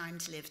exciting time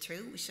to live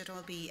through. We should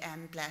all be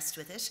blessed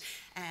with it.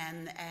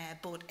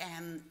 But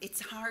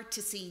it's hard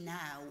to see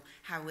now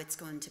how it's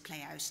going to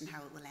play out and how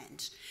it will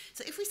end.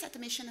 So if we said the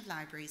mission of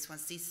libraries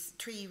was these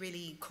three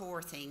really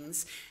core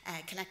things,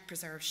 collect,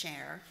 preserve,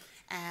 share,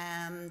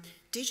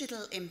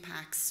 Digital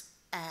impacts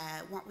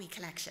what we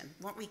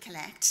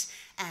collect,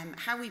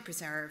 how we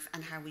preserve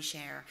and how we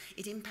share.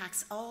 It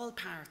impacts all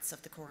parts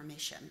of the core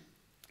mission.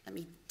 Let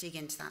me dig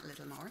into that a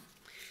little more.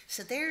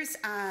 So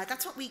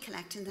that's what we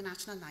collect in the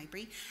National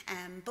Library.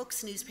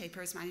 Books,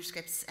 newspapers,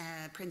 manuscripts,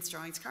 prints,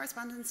 drawings,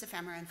 correspondence,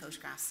 ephemera and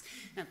photographs.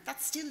 Now,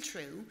 that's still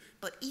true,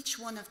 but each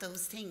one of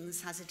those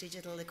things has a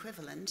digital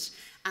equivalent,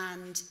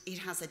 and it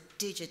has a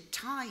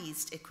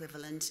digitized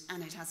equivalent,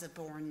 and it has a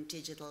born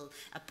digital,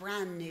 a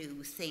brand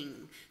new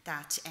thing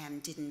that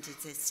didn't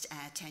exist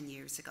 10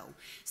 years ago.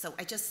 So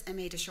I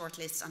made a short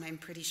list, and I'm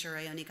pretty sure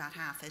I only got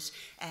half it.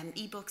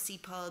 E-books,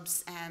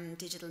 e-pubs,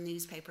 digital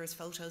newspapers,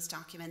 photos,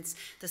 documents,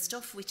 the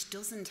stuff which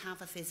doesn't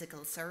have a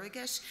physical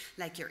surrogate,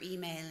 like your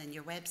email and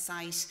your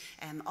website,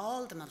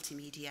 all the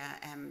multimedia,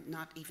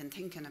 not even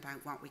thinking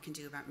about what we can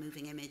do about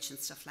moving image and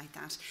stuff like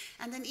that.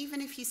 And then even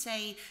if you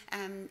say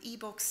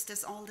e-books,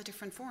 there's all the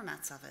different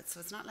formats of it. So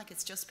it's not like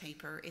it's just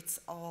paper, it's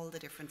all the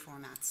different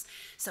formats.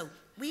 So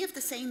we have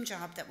the same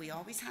job that we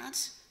always had,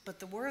 but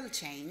the world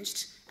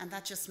changed, and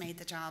that just made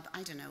the job,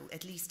 I don't know,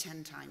 at least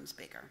 10 times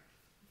bigger.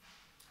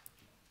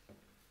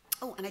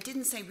 Oh, and I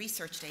didn't say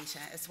research data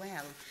as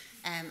well.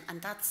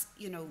 And that's,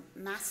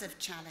 massive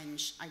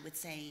challenge, I would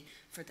say,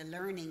 for the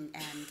learning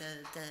and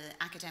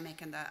the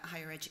academic and the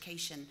higher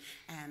education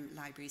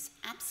libraries.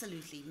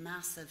 Absolutely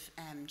massive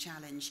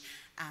challenge,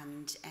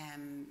 and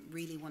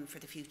really one for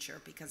the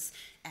future, because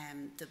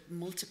the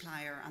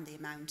multiplier on the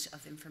amount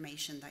of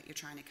information that you're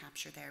trying to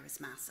capture there is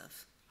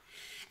massive.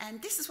 And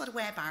this is what a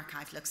web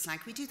archive looks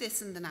like. We do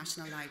this in the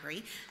National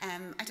Library.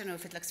 I don't know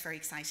if it looks very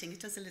exciting. It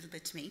does a little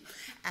bit to me,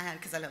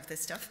 because I love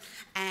this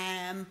stuff.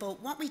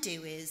 But what we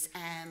do is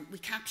we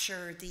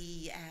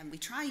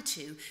try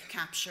to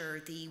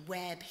capture the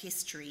web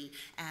history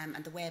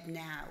and the web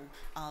now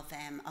of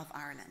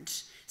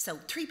Ireland. So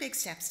 3 big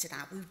steps to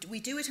that. We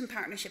do it in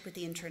partnership with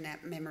the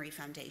Internet Memory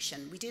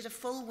Foundation. We did a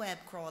full web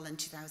crawl in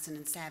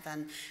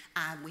 2007,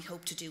 and we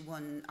hope to do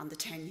one on the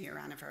 10-year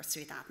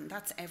anniversary of that, and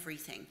that's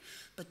everything.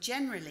 But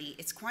generally,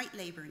 it's quite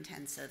labour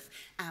intensive,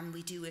 and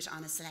we do it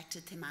on a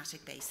selected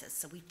thematic basis.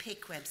 So we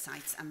pick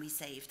websites and we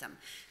save them.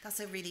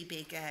 That's a really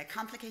big,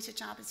 complicated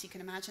job, as you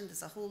can imagine.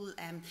 There's a whole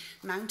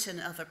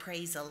mountain of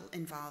appraisal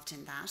involved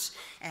in that,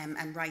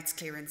 and rights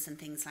clearance and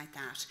things like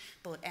that.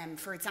 But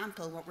for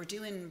example, what we're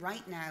doing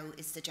right now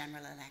is the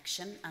general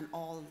election and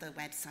all the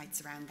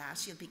websites around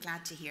that. You'll be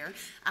glad to hear.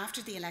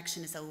 After the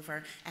election is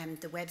over,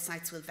 the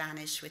websites will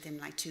vanish within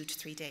like 2 to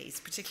 3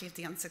 days, particularly if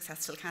the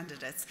unsuccessful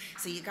candidates.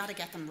 So you've got to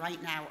get them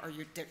right now, or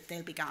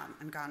they'll be gone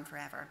and gone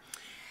forever.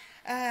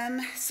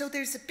 So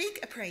there's a big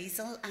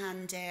appraisal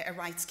and a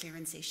rights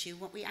clearance issue.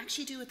 What we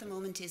actually do at the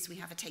moment is we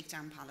have a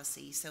takedown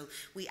policy. So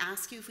we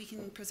ask you if we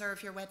can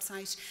preserve your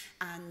website,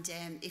 and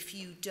if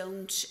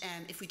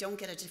we don't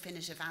get a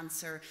definitive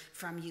answer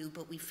from you,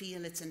 but we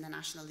feel it's in the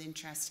national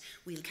interest,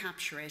 we'll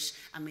capture it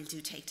and we'll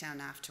do takedown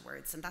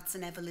afterwards. And that's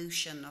an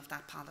evolution of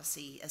that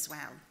policy as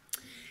well.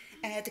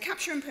 The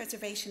capture and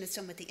preservation is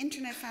done with the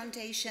Internet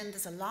Foundation.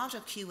 There's a lot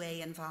of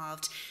QA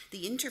involved.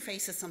 The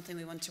interface is something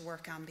we want to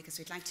work on, because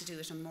we'd like to do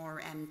it in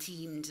more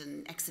themed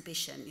and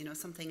exhibition,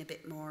 something a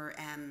bit more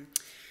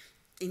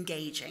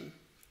engaging.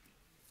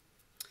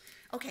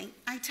 Okay,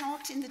 I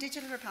talked in the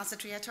digital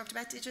repository, I talked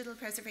about digital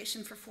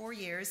preservation for 4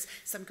 years,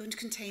 so I'm going to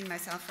contain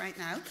myself right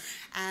now.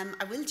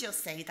 I will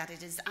just say that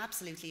it is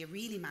absolutely a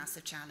really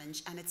massive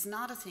challenge, and it's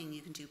not a thing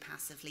you can do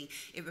passively.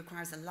 It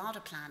requires a lot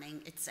of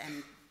planning. It's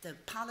the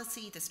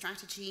policy, the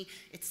strategy,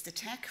 it's the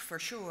tech for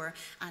sure,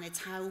 and it's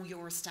how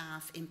your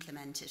staff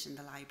implement it in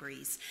the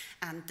libraries.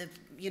 And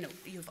you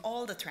have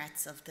all the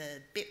threats of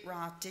the bit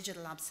rot,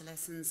 digital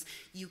obsolescence.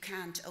 You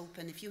can't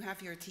open, if you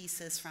have your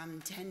thesis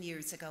from 10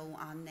 years ago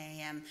on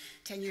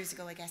 10 years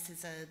ago I guess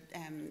is a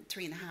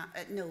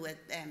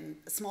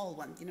small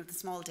one, the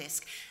small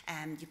disk.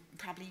 You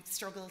probably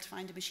struggle to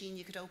find a machine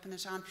you could open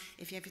it on.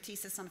 If you have your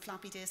thesis on a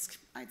floppy disk,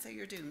 I'd say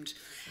you're doomed.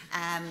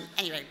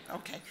 Anyway,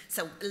 okay,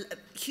 so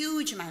a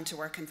huge amount of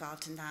work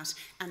involved in that,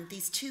 and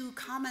these 2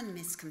 common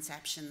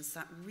misconceptions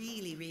that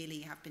really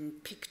have been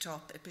picked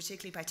up,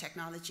 particularly by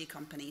technology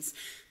companies,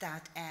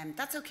 that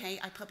that's okay,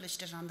 I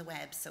published it on the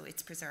web, so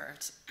it's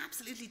preserved.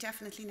 Absolutely,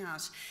 definitely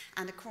not.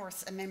 And of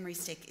course, a memory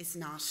stick is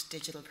not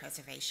digital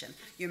preservation.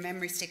 Your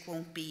memory stick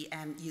won't be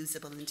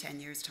usable in 10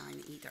 years'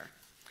 time either.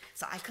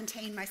 So I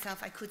contain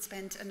myself. I could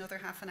spend another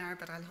half an hour,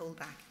 but I'll hold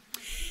back.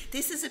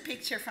 This is a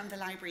picture from the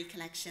library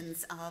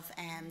collections of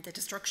the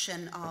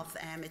destruction of,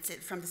 it's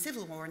from the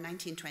Civil War in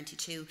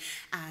 1922,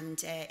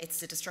 and it's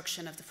the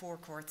destruction of the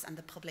forecourts and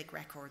the Public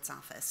Records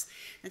Office.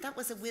 Now that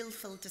was a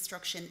willful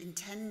destruction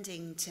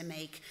intending to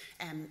make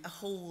a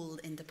hole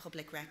in the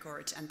public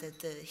record and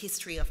the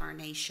history of our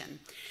nation.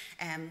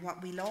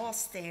 What we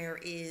lost there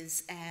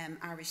is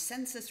Irish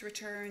census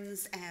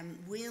returns,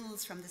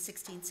 wills from the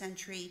 16th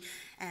century,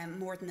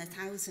 more than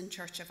 1,000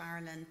 Church of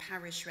Ireland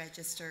parish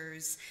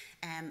registers,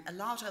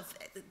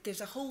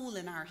 there's a hole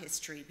in our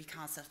history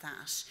because of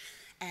that.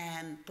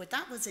 But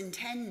that was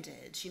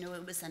intended,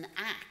 it was an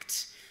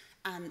act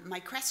And my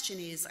question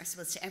is, I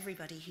suppose, to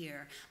everybody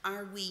here,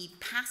 are we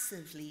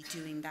passively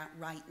doing that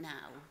right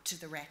now to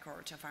the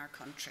record of our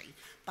country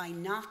by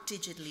not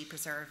digitally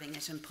preserving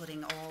it and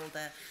putting all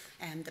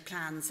the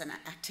plans and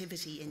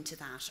activity into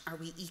that? Are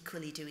we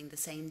equally doing the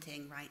same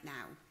thing right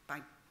now by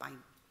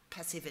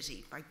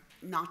passivity, by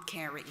not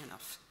caring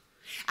enough?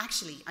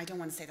 Actually, I don't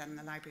want to say that in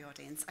the library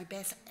audience. I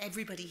bet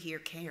everybody here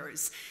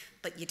cares,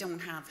 but you don't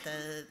have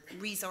the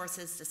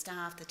resources, the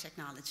staff, the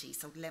technology.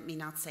 So let me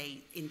not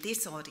say in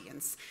this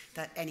audience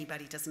that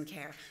anybody doesn't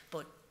care,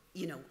 but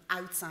you know,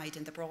 outside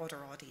in the broader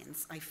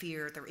audience, I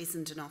fear there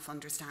isn't enough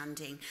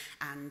understanding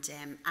and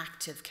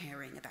active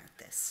caring about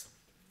this.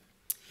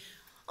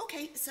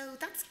 Okay, so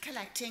that's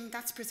collecting,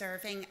 that's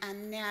preserving,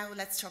 and now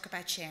let's talk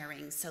about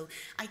sharing. So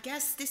I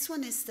guess this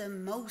one is the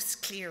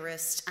most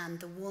clearest and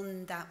the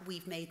one that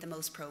we've made the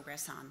most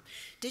progress on.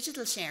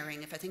 Digital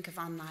sharing, if I think of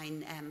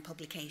online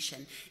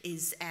publication,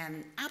 is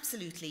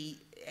absolutely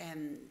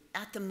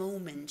at the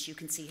moment, you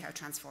can see how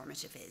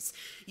transformative it is.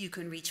 You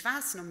can reach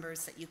vast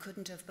numbers that you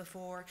couldn't have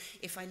before.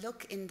 If I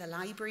look in the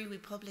library, we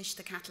published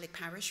the Catholic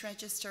Parish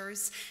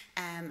Registers,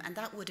 and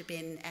that would have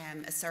been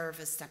a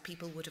service that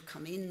people would have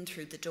come in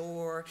through the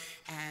door,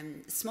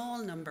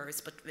 small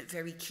numbers, but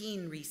very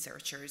keen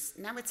researchers.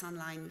 Now it's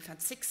online. We've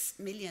had 6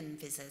 million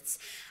visits,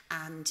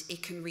 and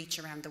it can reach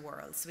around the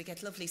world. So we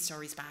get lovely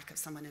stories back of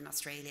someone in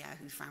Australia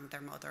who found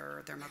their mother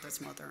or their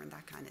mother's mother and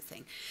that kind of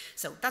thing.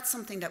 So that's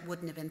something that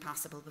wouldn't have been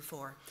possible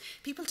before.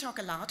 People talk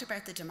a lot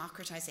about the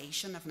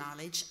democratization of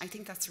knowledge. I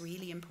think that's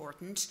really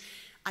important.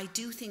 I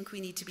do think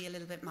we need to be a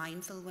little bit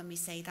mindful when we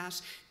say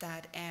that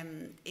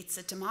it's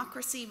a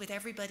democracy with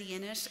everybody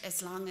in it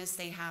as long as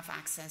they have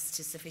access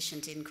to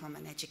sufficient income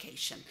and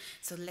education.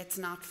 So let's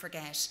not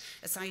forget,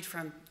 aside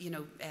from, you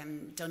know,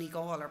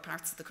 Donegal or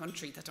parts of the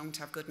country that don't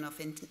have good enough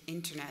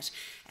internet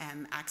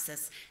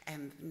access,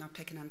 not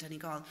picking on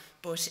Donegal,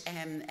 but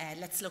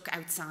let's look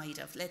outside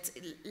of,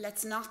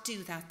 let's not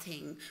do that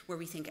thing where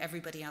we think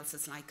everybody else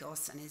is like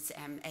us and is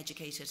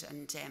educated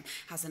and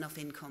has enough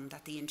income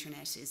that the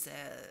internet is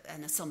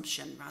an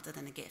assumption rather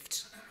than a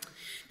gift.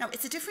 Now,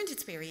 it's a different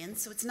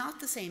experience, so it's not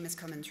the same as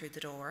coming through the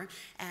door,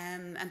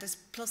 and there's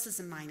pluses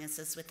and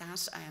minuses with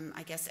that.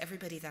 I guess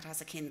everybody that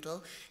has a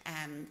Kindle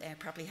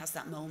probably has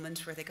that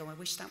moment where they go, I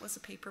wish that was a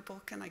paper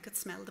book and I could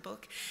smell the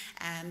book.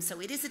 So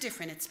it is a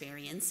different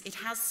experience. It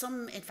has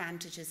some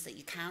advantages that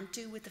you can't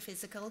do with the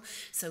physical,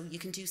 so you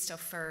can do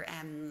stuff for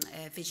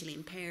visually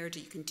impaired, or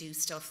you can do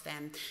stuff,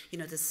 you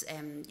know,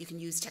 you can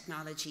use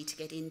technology to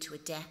get into a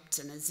depth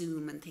and a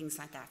zoom and things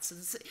like that. So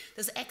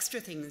there's extra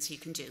things you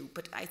can do,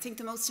 but I think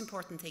the most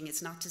important thing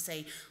is not to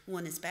say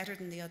one is better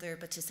than the other,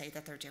 but to say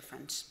that they're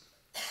different.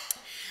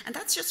 And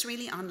that's just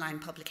really online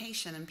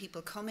publication and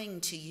people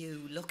coming to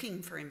you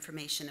looking for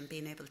information and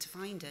being able to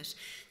find it.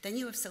 Then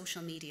you have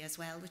social media as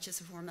well, which is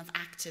a form of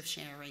active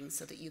sharing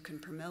so that you can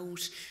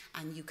promote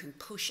and you can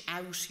push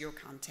out your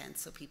content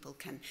so people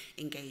can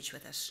engage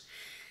with it.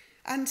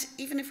 And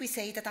even if we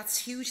say that that's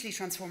hugely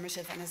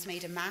transformative and has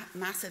made a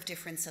massive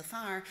difference so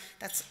far,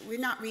 we're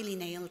not really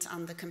nailed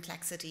on the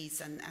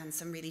complexities and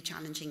some really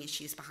challenging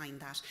issues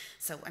behind that.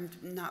 So I'm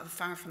not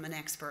far from an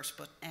expert,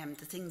 but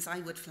the things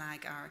I would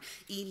flag are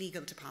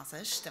illegal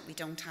deposit, that we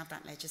don't have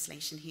that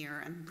legislation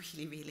here and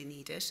really, really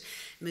need it.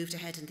 Moved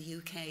ahead in the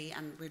UK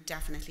and we're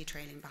definitely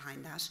trailing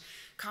behind that.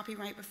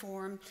 Copyright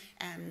reform,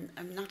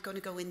 I'm not going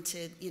to go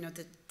into, you know,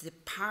 the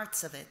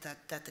parts of it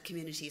that the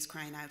community is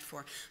crying out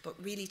for, but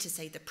really to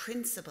say the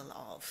principle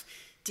of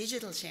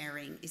digital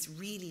sharing is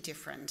really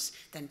different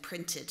than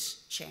printed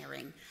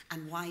sharing,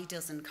 and why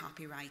doesn't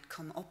copyright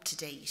come up to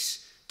date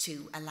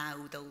to allow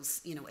those,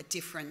 you know, a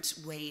different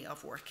way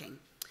of working.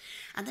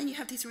 And then you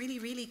have these really,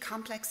 really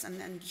complex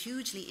and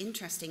hugely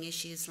interesting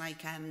issues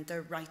like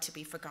the right to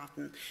be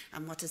forgotten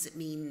and what does it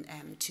mean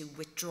to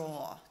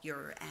withdraw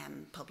your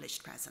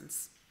published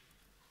presence.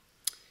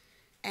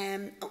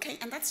 Okay,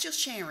 and that's just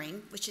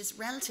sharing, which is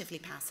relatively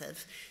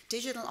passive.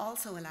 Digital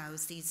also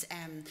allows these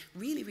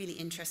really, really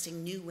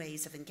interesting new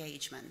ways of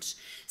engagement.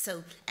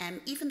 So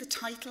even the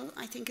title,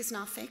 I think, is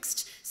not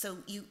fixed. So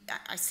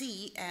I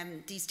see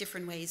these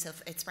different ways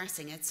of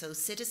expressing it. So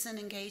citizen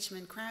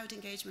engagement, crowd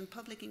engagement,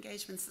 public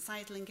engagement,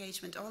 societal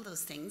engagement, all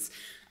those things.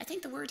 I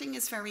think the wording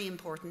is very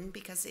important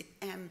because it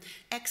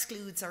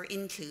excludes or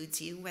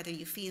includes you, whether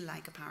you feel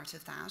like a part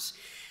of that.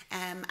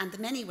 And the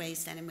many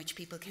ways then in which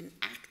people can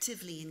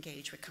actively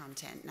engage with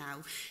content now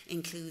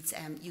includes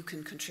you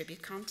can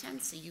contribute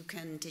content, so you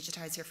can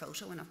digitize your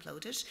photo and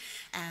upload it.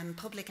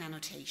 Public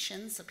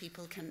annotation, so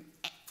people can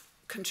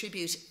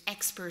contribute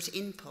expert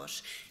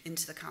input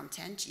into the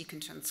content. You can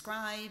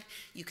transcribe,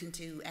 you can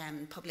do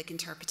public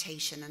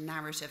interpretation and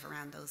narrative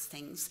around those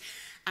things.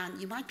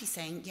 And you might be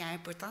saying, yeah,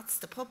 but that's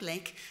the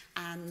public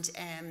and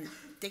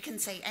they can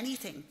say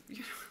anything.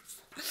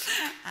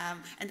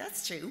 And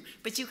that's true,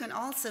 but you can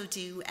also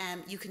do,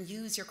 you can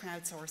use your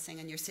crowdsourcing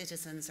and your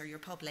citizens or your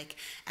public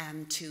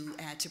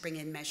to bring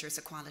in measures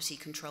of quality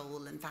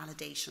control and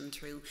validation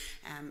through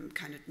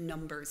kind of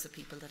numbers of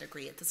people that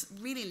agree. There's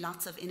really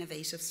lots of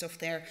innovative stuff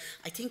there.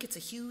 I think it's a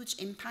huge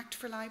impact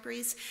for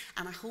libraries,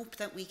 and I hope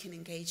that we can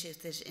engage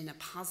with it in a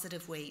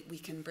positive way. We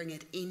can bring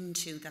it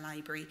into the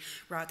library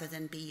rather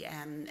than be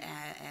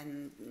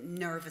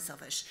nervous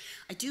of it.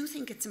 I do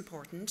think it's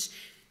important.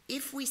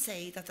 If we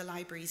say that the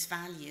library's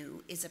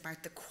value is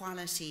about the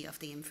quality of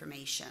the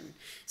information,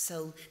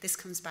 so this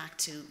comes back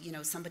to, you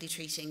know, somebody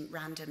treating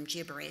random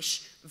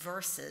gibberish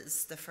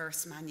versus the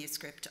first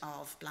manuscript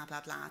of blah,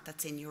 blah, blah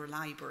that's in your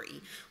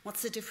library.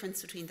 What's the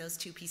difference between those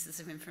two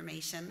pieces of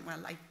information? Well,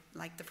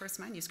 like the first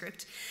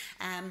manuscript.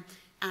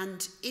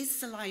 And is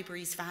the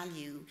library's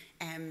value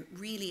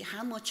really,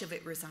 how much of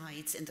it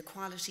resides in the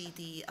quality,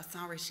 the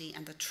authority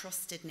and the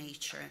trusted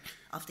nature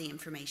of the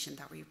information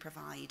that we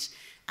provide?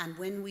 And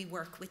when we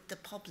work with the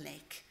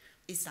public,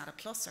 is that a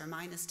plus or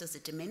minus? Does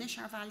it diminish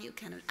our value?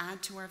 Can it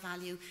add to our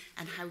value?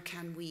 And how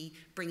can we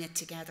bring it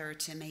together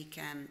to make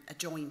a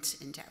joint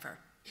endeavour?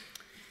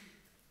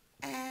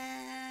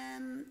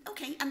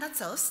 Okay, and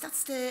that's us.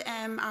 That's the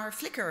our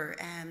Flickr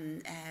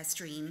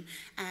stream.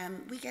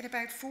 We get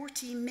about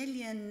 40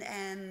 million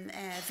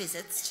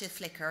visits to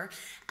Flickr,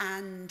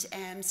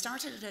 and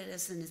started it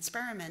as an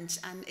experiment,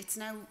 and it's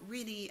now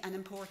really an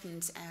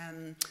important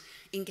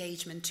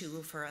engagement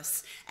tool for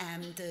us.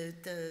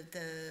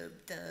 The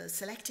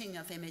selecting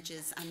of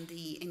images and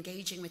the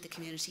engaging with the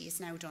community is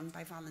now done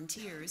by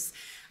volunteers,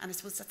 and I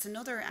suppose that's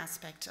another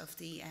aspect of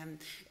the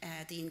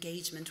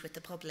engagement with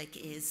the public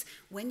is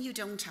when you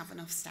don't have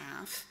enough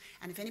staff,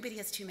 and if anybody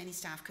has too many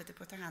staff, could they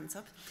put their hands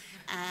up?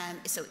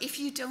 So if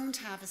you don't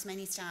have as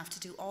many staff to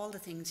do all the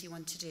things you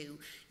want to do,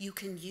 you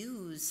can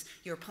use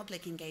your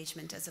public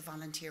engagement as a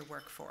volunteer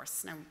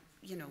workforce. Now,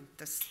 you know,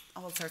 there's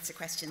all sorts of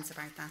questions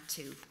about that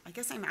too. I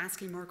guess I'm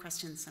asking more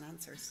questions than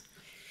answers.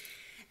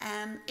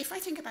 If I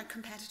think about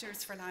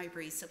competitors for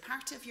libraries, so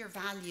part of your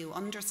value,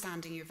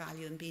 understanding your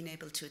value and being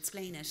able to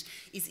explain it,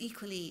 is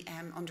equally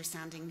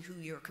understanding who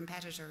your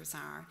competitors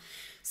are.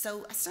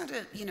 So I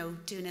started, you know,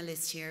 doing a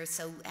list here.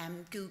 So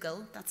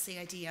Google, that's the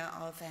idea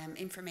of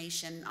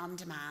information on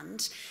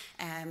demand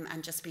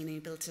and just being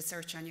able to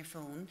search on your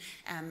phone.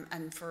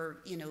 And for,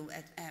 you know,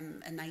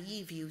 a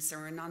naive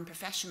user, a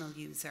non-professional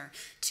user,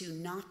 to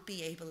not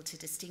be able to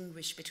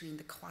distinguish between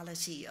the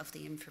quality of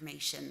the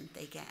information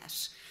they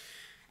get.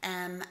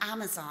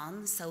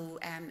 Amazon, so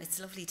it's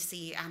lovely to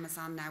see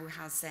Amazon now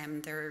has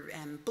their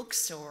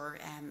bookstore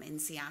in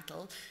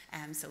Seattle,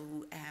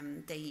 so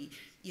they,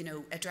 you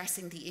know,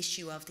 addressing the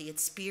issue of the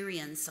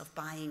experience of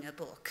buying a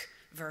book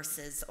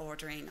versus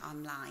ordering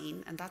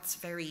online, and that's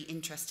very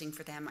interesting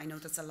for them. I know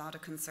there's a lot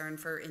of concern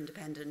for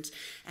independent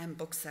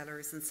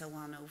booksellers and so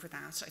on over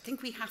that. I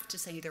think we have to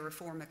say they're a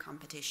form of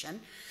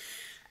competition.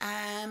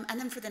 And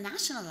then for the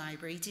National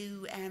Library,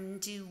 do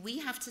we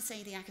have to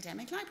say the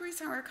academic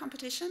libraries are our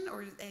competition,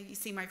 or you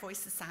see my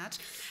voice is sad,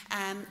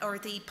 or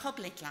the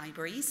public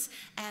libraries?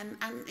 And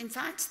in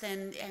fact,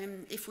 then,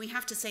 if we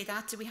have to say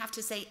that, do we have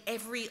to say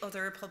every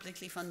other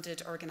publicly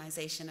funded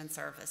organisation and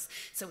service?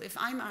 So if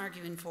I'm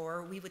arguing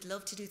for, we would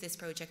love to do this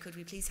project, could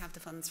we please have the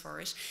funds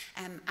for it?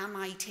 Am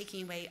I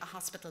taking away a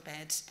hospital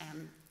bed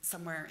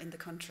somewhere in the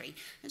country?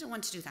 I don't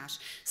want to do that.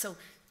 So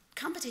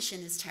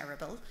competition is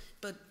terrible,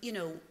 but, you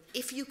know,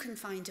 if you can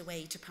find a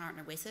way to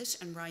partner with it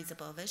and rise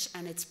above it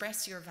and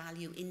express your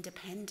value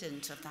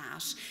independent of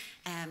that,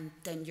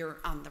 then you're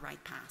on the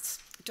right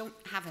path. Don't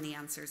have any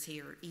answers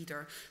here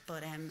either,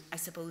 but I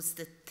suppose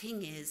the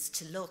thing is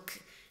to look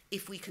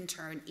if we can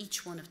turn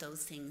each one of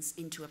those things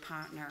into a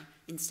partner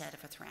instead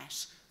of a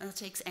threat. And that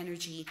takes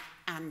energy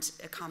and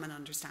a common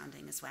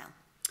understanding as well.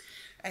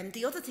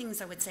 The other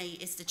things I would say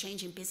is the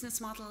changing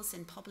business models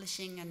in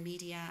publishing and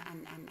media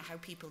and how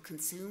people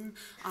consume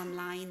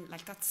online.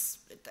 Like that's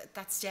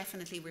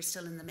definitely, we're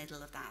still in the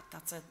middle of that.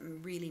 That's a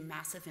really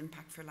massive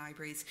impact for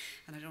libraries,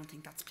 and I don't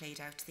think that's played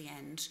out to the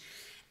end.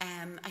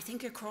 I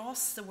think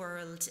across the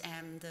world,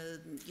 the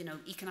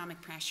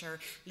economic pressure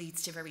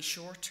leads to very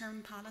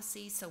short-term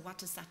policy. So what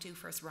does that do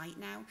for us right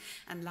now?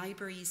 And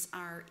libraries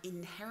are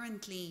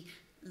inherently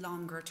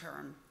longer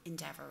term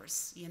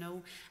endeavours, you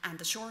know, and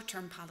the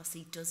short-term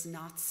policy does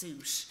not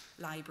suit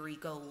library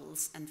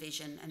goals and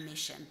vision and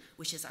mission,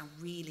 which is a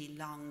really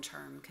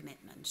long-term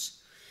commitment.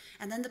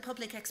 And then the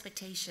public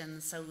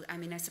expectations. So, I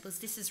mean, I suppose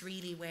this is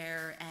really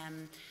where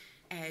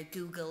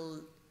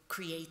Google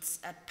creates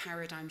a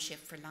paradigm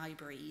shift for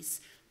libraries.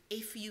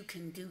 If you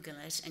can Google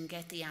it and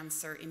get the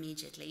answer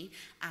immediately,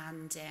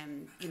 and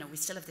we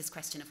still have this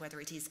question of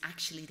whether it is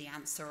actually the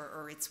answer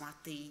or it's what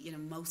the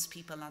most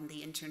people on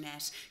the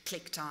internet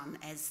clicked on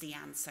as the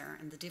answer,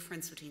 and the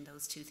difference between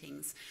those two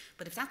things.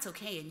 But if that's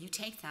okay, and you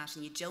take that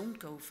and you don't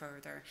go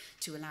further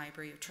to a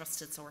library, a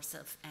trusted source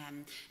of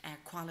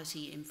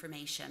quality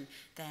information,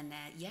 then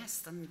yes,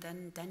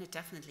 then it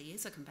definitely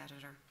is a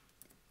competitor.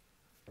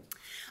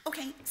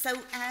 Okay, so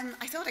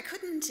I thought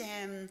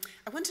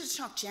I wanted to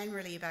talk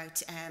generally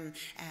about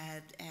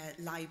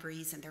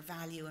libraries and their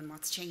value and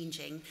what's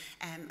changing,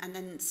 and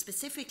then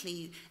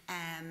specifically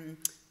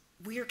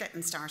we're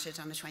getting started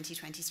on a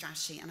 2020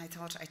 strategy, and I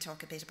thought I'd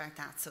talk a bit about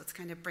that. So it's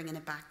kind of bringing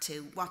it back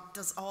to what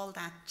does all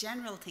that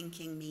general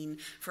thinking mean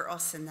for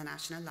us in the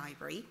National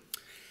Library.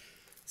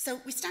 So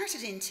we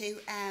started into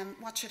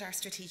what should our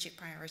strategic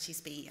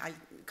priorities be. I'll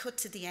cut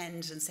to the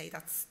end and say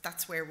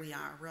that's where we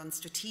are. We're on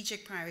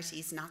strategic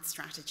priorities, not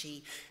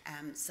strategy.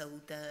 So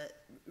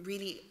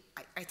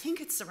I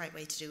think it's the right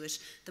way to do it.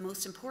 The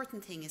most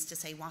important thing is to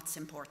say what's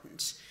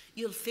important.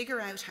 You'll figure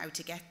out how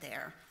to get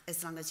there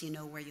as long as you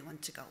know where you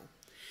want to go.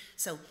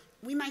 So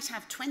we might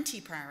have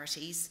 20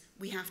 priorities.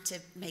 We have to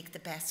make the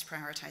best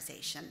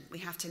prioritization. We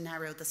have to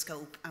narrow the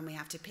scope, and we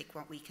have to pick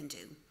what we can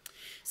do.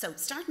 So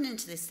starting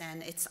into this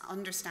then, it's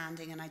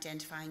understanding and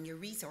identifying your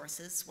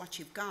resources, what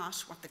you've got,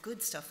 what the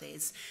good stuff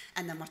is,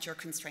 and then what your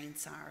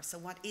constraints are. So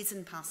what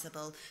isn't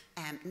possible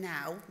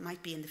now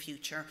might be in the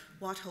future,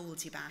 what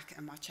holds you back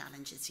and what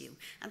challenges you.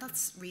 And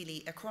that's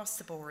really across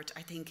the board.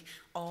 I think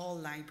all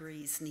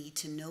libraries need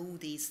to know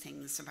these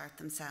things about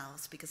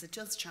themselves, because it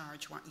does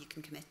charge what you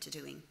can commit to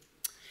doing.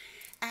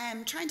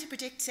 Trying to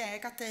predict,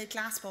 got the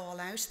glass ball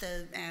out,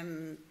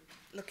 the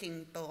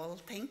looking ball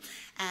thing,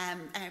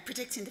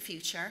 predicting the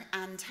future.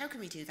 And how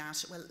can we do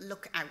that? Well,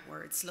 look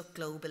outwards, look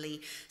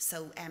globally.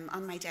 So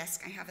on my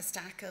desk I have a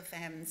stack of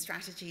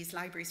strategies,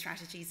 library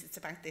strategies. It's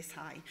about this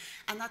high,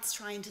 and that's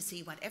trying to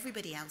see what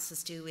everybody else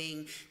is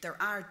doing.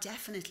 There are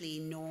definitely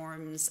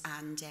norms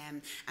and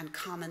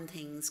common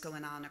things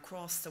going on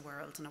across the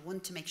world, and I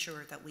want to make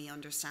sure that we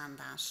understand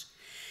that.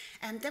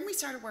 And then we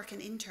started working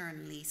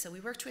internally. So we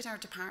worked with our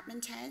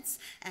department heads,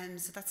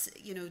 and so that's,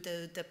 you know,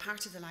 the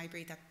part of the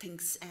library that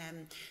thinks,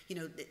 you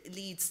know,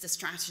 leads the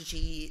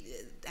strategy,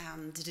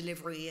 the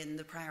delivery and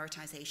the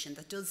prioritization,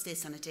 that does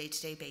this on a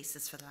day-to-day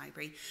basis for the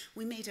library.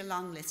 We made a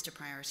long list of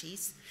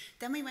priorities.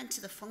 Then we went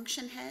to the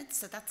function heads.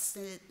 So that's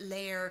the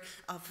layer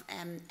of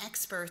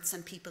experts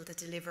and people that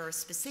deliver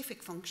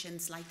specific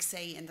functions, like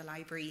say in the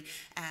library,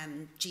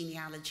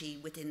 genealogy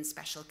within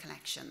special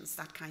collections,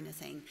 that kind of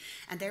thing.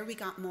 And there we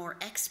got more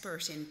expert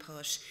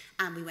input,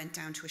 and we went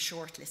down to a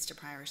short list of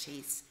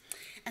priorities.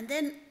 And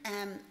then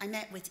I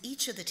met with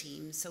each of the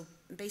teams, so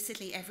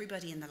basically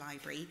everybody in the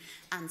library,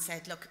 and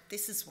said, look,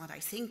 this is what I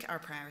think our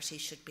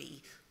priorities should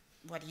be.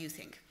 What do you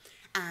think?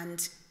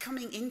 And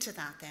coming into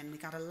that then, we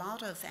got a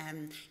lot of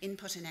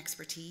input and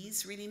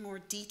expertise, really more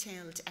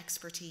detailed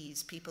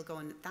expertise, people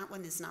going, that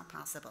one is not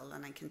possible,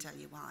 and I can tell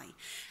you why.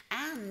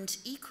 And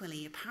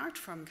equally, apart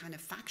from kind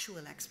of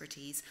factual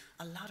expertise,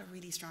 a lot of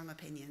really strong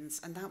opinions,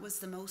 and that was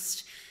the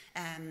most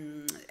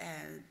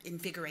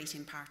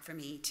invigorating part for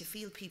me, to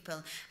feel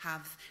people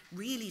have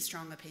really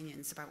strong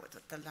opinions about what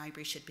the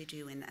library should be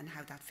doing and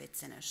how that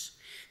fits in it.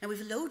 Now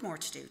we've a load more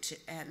to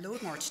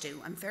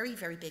do. I'm very,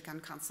 very big on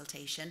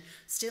consultation.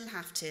 Still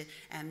have to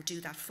do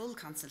that full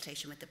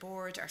consultation with the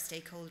board, our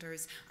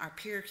stakeholders, our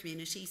peer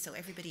community, so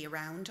everybody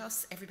around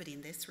us, everybody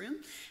in this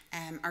room,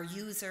 our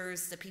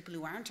users, the people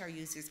who aren't our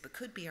users but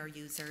could be our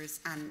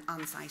users, and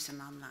on-site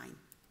and online.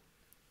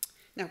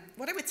 Now,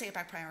 what I would say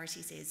about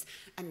priorities is,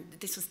 and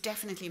this was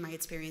definitely my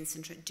experience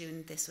in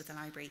doing this with the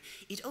library,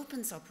 it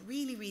opens up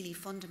really, really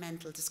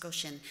fundamental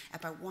discussion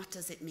about what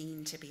does it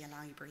mean to be a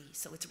library.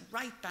 So it's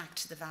right back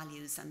to the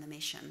values and the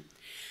mission.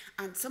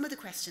 And some of the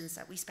questions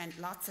that we spent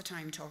lots of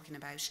time talking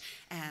about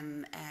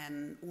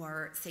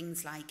were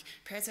things like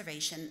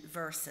preservation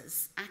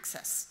versus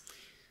access,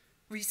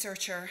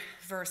 researcher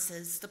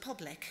versus the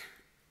public,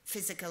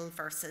 physical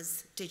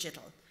versus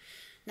digital.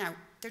 Now,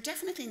 they're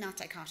definitely not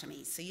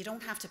dichotomies, so you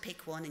don't have to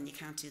pick one and you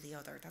can't do the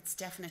other. That's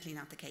definitely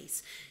not the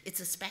case. It's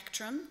a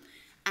spectrum,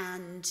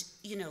 and,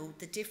 you know,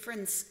 the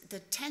difference, the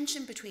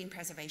tension between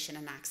preservation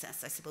and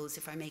access, I suppose,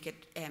 if I make it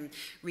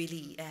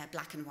really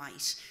black and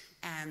white.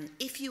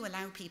 If you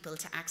allow people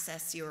to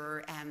access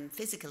your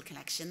physical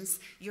collections,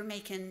 you're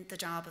making the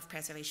job of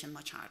preservation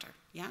much harder,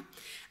 yeah?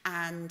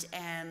 And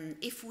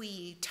if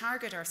we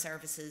target our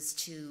services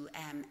to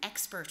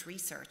expert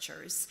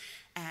researchers,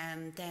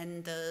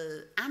 then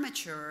the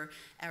amateur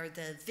or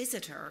the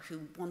visitor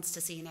who wants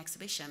to see an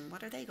exhibition,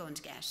 what are they going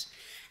to get?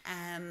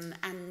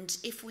 And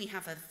if we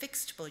have a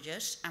fixed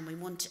budget and we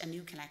want a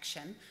new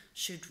collection,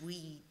 should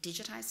we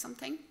digitize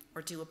something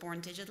or do a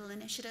Born Digital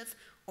initiative?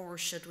 Or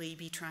should we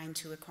be trying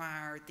to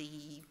acquire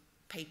the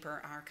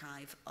paper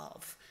archive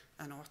of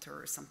an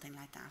author or something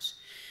like that?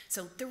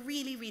 So they're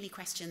really, really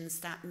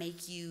questions that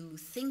make you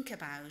think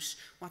about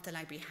what the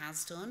library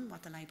has done,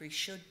 what the library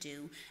should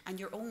do, and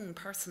your own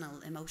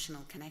personal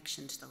emotional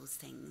connection to those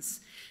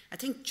things. I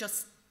think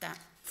just that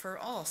for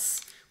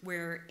us,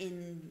 we're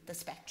in the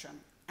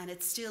spectrum. And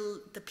it's still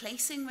the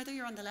placing, whether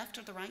you're on the left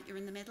or the right, you're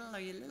in the middle, or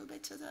you're a little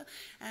bit to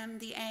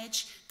the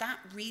edge, that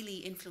really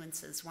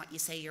influences what you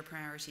say your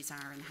priorities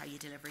are and how you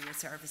deliver your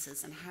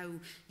services and how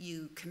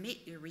you commit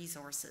your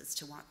resources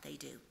to what they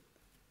do.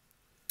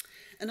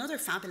 Another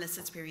fabulous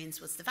experience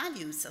was the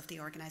values of the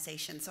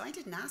organisation. So I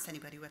didn't ask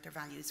anybody what their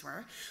values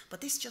were, but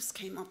this just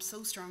came up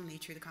so strongly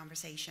through the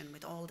conversation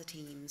with all the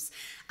teams.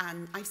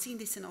 And I've seen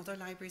this in other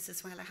libraries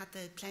as well. I had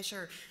the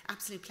pleasure,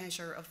 absolute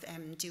pleasure of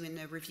doing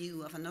a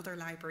review of another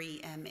library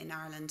in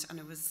Ireland, and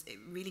it was a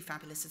really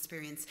fabulous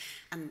experience.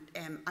 And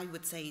I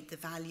would say the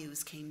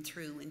values came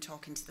through in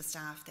talking to the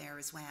staff there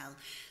as well.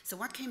 So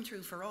what came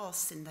through for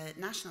us in the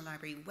National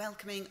Library: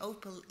 welcoming,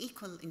 open,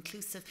 equal,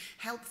 inclusive,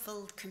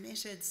 helpful,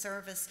 committed,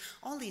 service,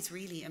 all these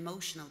really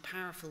emotional,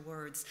 powerful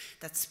words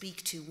that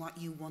speak to what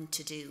you want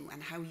to do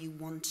and how you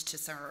want to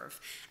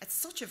serve. It's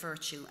such a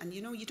virtue, and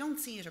you know, you don't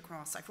see it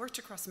across. I've worked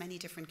across many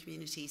different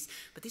communities,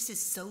 but this is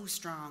so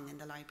strong in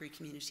the library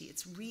community.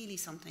 It's really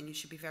something you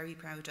should be very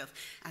proud of,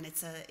 and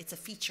it's a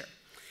feature.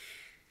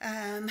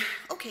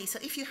 Okay, so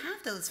if you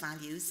have those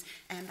values,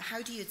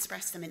 how do you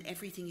express them in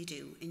everything you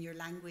do, in your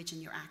language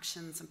and your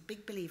actions? I'm a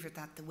big believer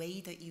that the way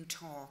that you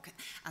talk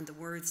and the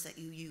words that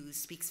you use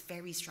speaks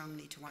very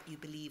strongly to what you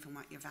believe and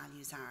what your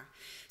values are.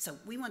 So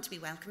we want to be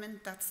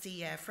welcoming. That's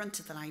the front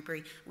of the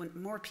library. I want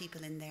more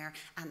people in there,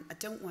 and I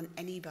don't want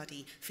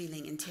anybody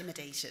feeling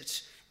intimidated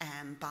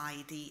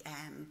by the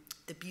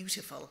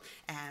beautiful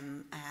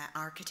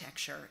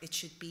architecture. It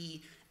should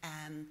be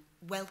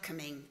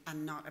welcoming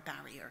and not a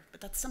barrier.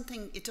 But that's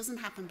something, it doesn't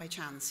happen by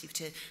chance. You have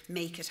to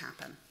make it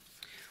happen.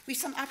 We've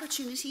some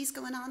opportunities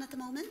going on at the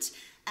moment.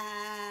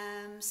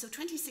 So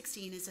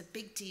 2016 is a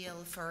big deal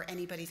for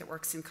anybody that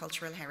works in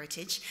cultural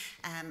heritage.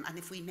 And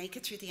if we make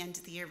it through the end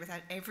of the year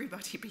without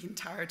everybody being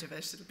tired of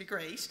it, it'll be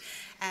great.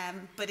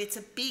 But it's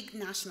a big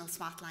national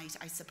spotlight,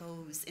 I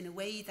suppose, in a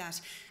way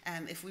that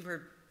if we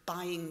were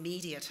buying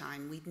media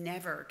time, we'd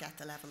never get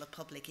the level of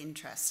public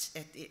interest,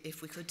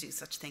 if we could do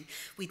such a thing.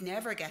 We'd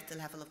never get the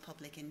level of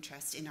public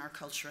interest in our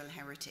cultural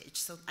heritage.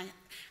 So I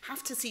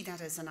have to see that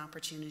as an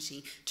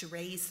opportunity to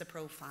raise the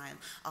profile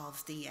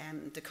of the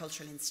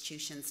cultural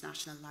institutions,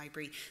 National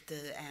Library,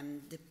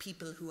 the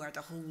people who are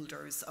the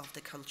holders of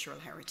the cultural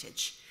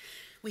heritage.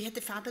 We had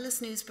the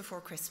fabulous news before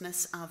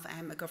Christmas of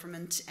a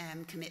government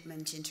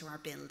commitment into our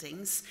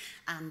buildings,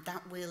 and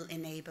that will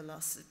enable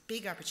us, a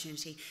big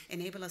opportunity,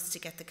 enable us to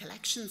get the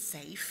collections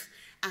safe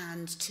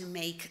and to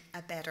make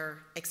a better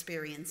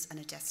experience and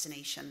a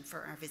destination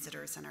for our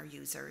visitors and our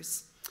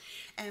users.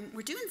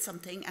 We're doing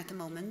something at the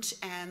moment.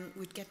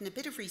 We're getting a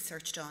bit of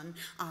research done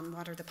on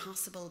what are the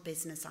possible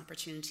business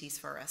opportunities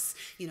for us.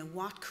 You know,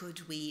 what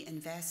could we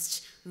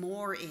invest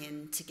more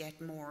in to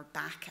get more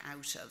back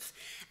out of?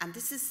 And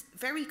this is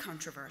very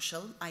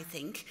controversial, I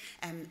think,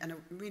 and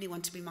I really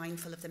want to be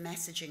mindful of the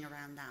messaging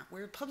around that.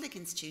 We're a public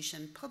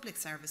institution, public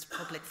service,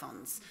 public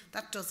funds.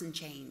 That doesn't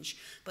change.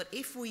 But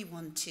if we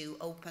want to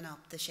open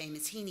up the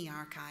Seamus Heaney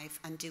archive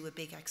and do a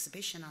big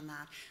exhibition on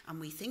that, and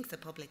we think the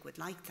public would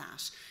like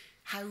that,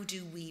 how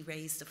do we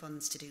raise the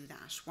funds to do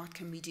that? What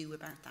can we do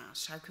about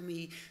that? How can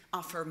we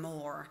offer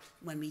more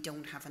when we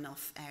don't have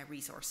enough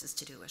resources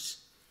to do it?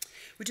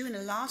 We're doing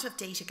a lot of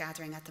data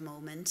gathering at the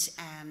moment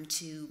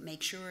to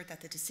make sure that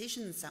the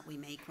decisions that we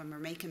make when we're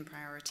making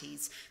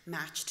priorities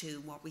match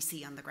to what we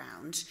see on the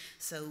ground.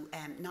 So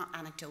not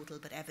anecdotal,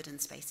 but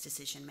evidence-based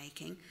decision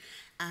making.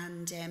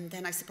 And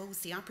then I suppose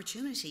the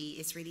opportunity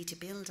is really to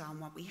build on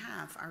what we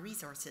have, our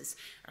resources,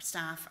 our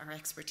staff, our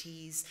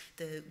expertise,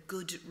 the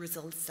good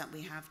results that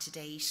we have to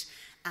date.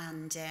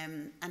 And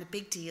a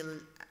big deal,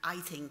 I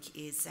think,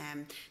 is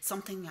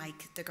something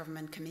like the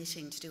government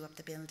committing to do up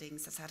the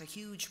buildings has had a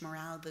huge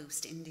morale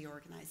boost in the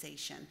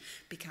organisation,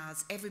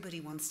 because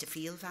everybody wants to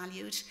feel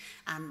valued,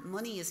 and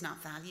money is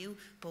not value,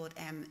 but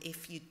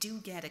if you do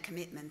get a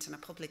commitment and a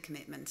public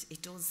commitment,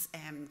 it does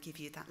give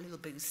you that little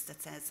boost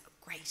that says,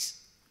 great,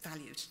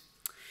 valued.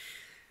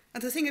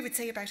 And the thing I would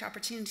say about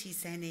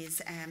opportunities then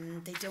is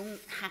they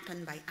don't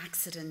happen by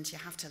accident. You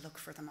have to look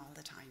for them all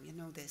the time. You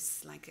know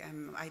this. Like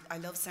I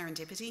love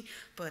serendipity,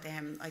 but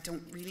I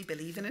don't really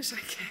believe in it, I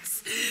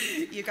guess.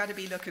 You got to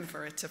be looking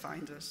for it to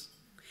find it.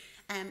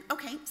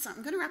 Okay, so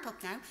I'm going to wrap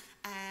up now.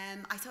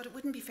 I thought it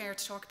wouldn't be fair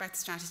to talk about the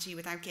strategy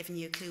without giving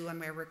you a clue on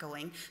where we're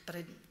going, but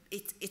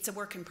it's a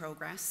work in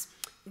progress.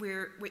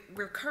 We're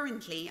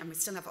currently, and we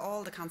still have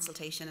all the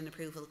consultation and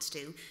approval to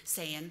do,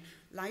 saying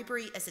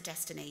library as a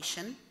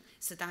destination.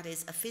 So that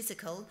is a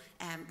physical,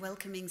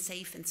 welcoming,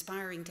 safe,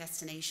 inspiring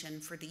destination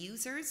for the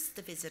users,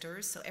 the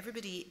visitors, so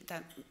everybody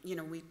that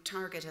we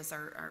target as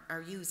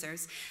our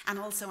users, and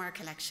also our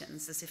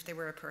collections as if they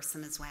were a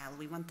person as well.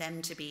 We want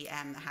them to be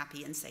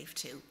happy and safe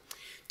too.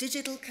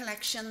 Digital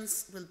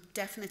collections will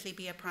definitely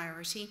be a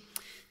priority.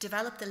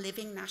 Develop the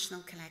living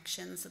national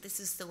collection. So this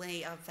is the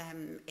way of,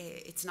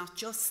 it's not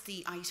just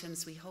the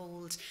items we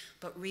hold,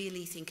 but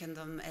really thinking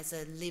them as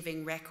a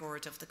living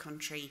record of the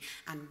country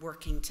and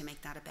working to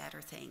make that a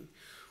better thing.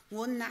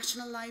 One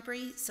national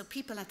library, so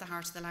people at the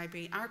heart of the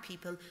library are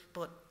people,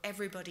 but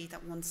everybody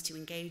that wants to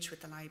engage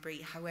with the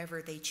library,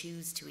 however they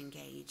choose to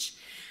engage.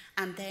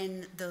 And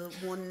then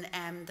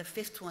the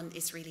fifth one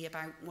is really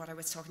about what I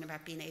was talking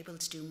about, being able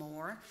to do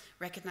more,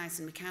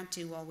 recognizing we can't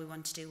do all we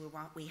want to do with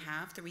what we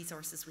have, the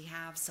resources we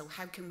have. So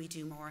how can we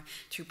do more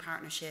through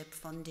partnership,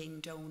 funding,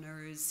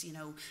 donors, you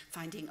know,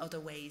 finding other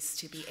ways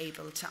to be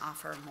able to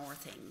offer more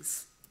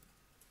things.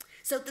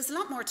 So there's a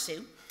lot more to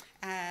do.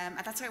 And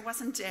that's why I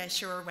wasn't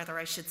sure whether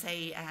I should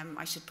say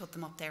I should put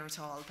them up there at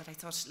all. But I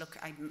thought, look,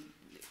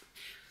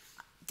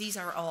 these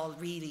are all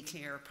really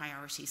clear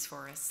priorities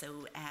for us.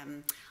 So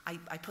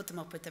I put them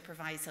up with the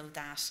proviso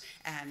that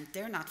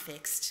they're not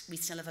fixed. We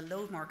still have a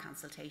load more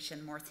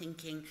consultation, more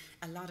thinking,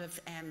 a lot of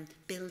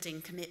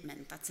building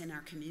commitment that's in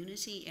our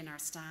community, in our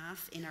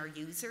staff, in our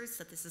users,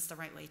 that this is the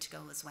right way to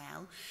go as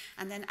well.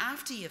 And then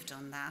after you've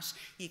done that,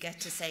 you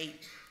get to say,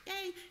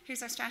 yay,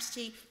 here's our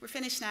strategy, we're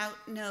finished now.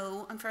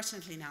 No,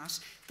 unfortunately not.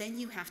 Then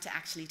you have to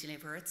actually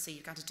deliver it. So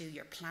you've got to do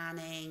your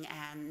planning,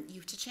 and you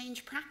have to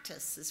change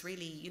practice is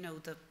really, you know,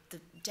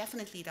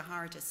 definitely the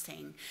hardest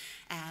thing.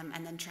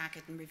 And then track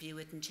it and review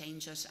it and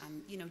change it.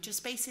 And, you know,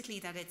 just basically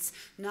that it's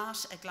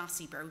not a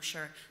glossy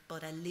brochure,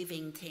 but a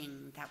living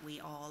thing that we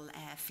all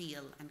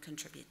feel and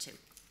contribute to.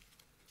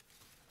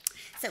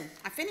 So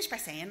I finished by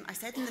saying, I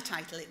said in the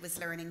title it was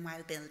learning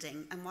while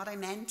building, and what I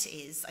meant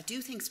is I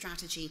do think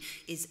strategy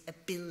is a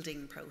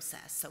building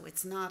process. So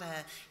it's not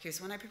a,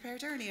 here's one I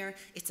prepared earlier,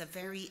 it's a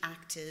very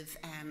active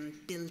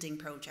building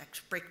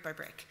project, brick by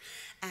brick.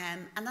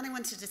 And then I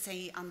wanted to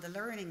say on the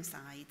learning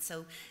side,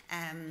 so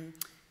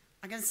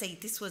I'm going to say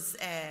this was,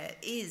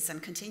 is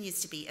and continues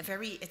to be a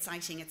very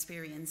exciting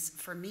experience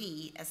for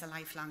me as a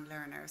lifelong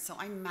learner. So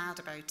I'm mad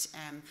about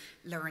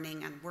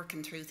learning and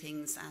working through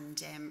things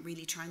and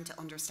really trying to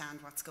understand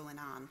what's going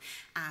on.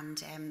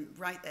 And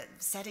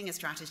setting a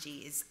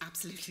strategy is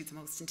absolutely the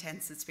most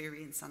intense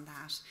experience on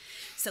that.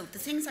 So the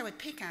things I would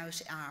pick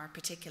out are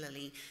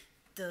particularly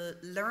the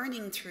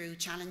learning through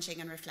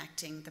challenging and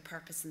reflecting the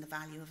purpose and the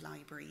value of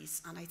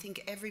libraries. And I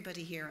think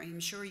everybody here, I'm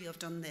sure you have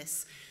done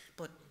this,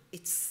 but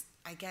it's,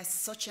 I guess,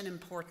 such an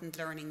important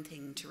learning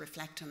thing to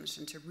reflect on it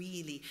and to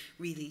really,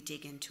 really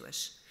dig into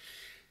it.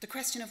 The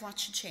question of what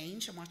should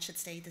change and what should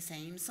stay the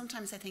same.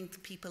 Sometimes I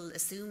think people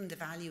assume the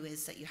value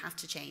is that you have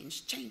to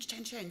change.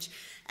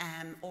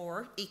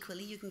 Or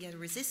equally, you can get a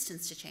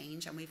resistance to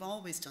change, and we've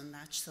always done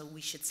that, so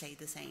we should stay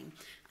the same.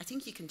 I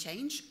think you can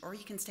change or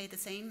you can stay the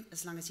same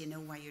as long as you know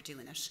why you're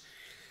doing it.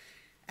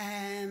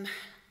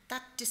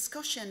 That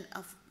discussion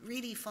of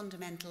really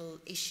fundamental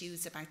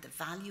issues about the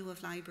value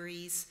of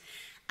libraries.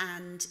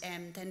 And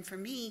then for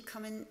me,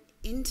 coming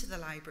into the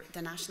library,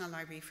 the National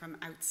Library from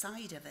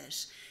outside of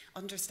it,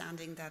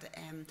 understanding that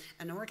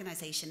an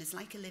organisation is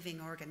like a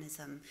living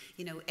organism.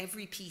 You know,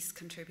 every piece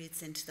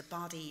contributes into the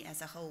body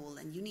as a whole,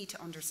 and you need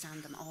to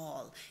understand them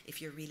all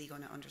if you're really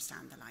going to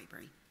understand the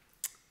library.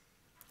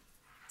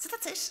 So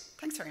that's it.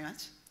 Thanks very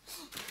much.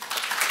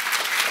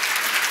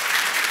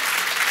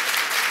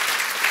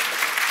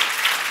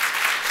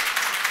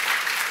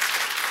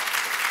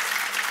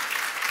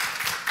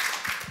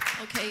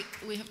 Okay,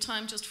 we have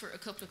time just for a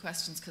couple of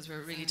questions because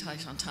we're really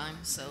tight on time.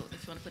 So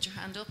if you want to put your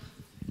hand up,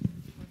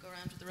 we'll go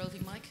around with the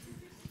roving mic.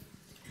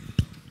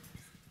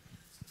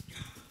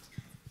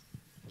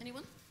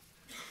 Anyone?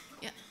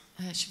 Yeah,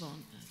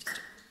 Siobhan.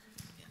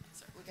 Yeah,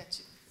 sorry, we'll get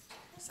you.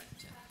 Second,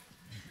 yeah.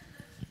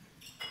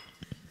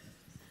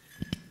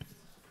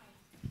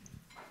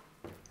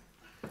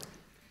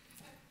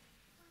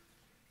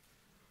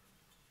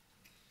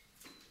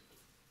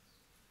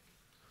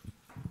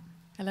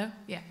 Hello?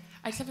 Yeah.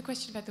 I just have a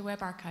question about the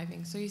web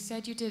archiving. So you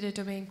said you did a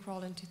domain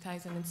crawl in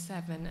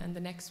 2007 and the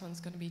next one's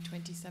going to be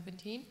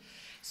 2017.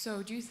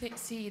 So do you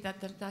see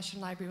that the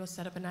National Library will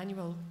set up an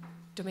annual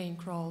domain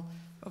crawl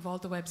of all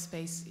the web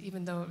space,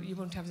 even though you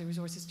won't have the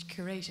resources to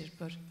curate it,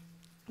 but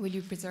will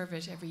you preserve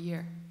it every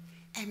year?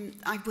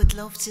 I would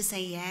love to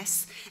say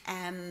yes.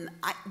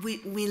 We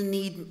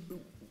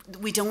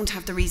don't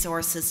have the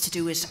resources to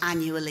do it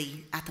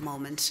annually at the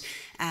moment.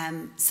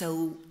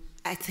 So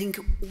I think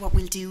what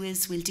we'll do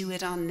is we'll do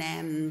it on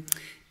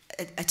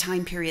a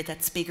time period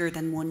that's bigger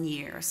than 1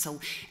 year. So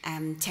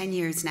 10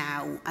 years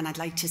now, and I'd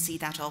like to see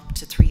that up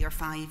to 3 or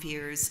 5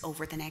 years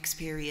over the next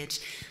period.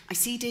 I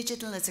see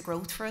digital as a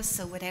growth for us,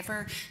 so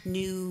whatever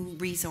new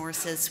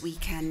resources we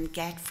can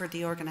get for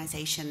the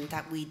organisation,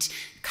 that we'd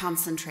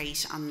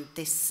concentrate on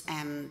this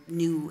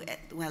new,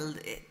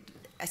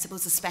 I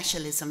suppose a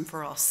specialism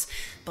for us.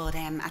 But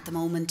at the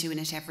moment, doing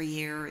it every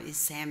year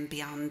is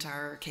beyond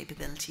our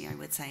capability, I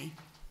would say.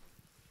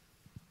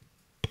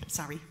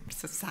 Sorry,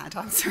 it's a sad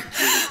answer. Okay.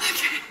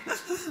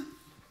 Congratulations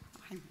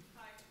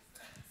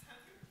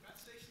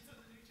on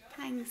the new job.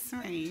 Thanks,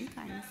 Marie.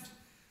 Thanks.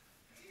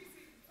 Do you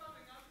see,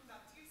 following on from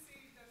that, do you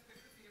see that there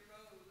could be a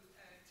role to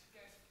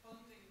get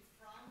funding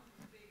from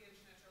big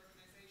internet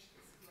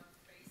organisations who are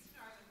based in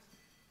Ireland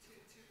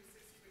to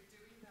assist with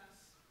doing that,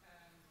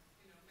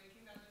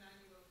 making that an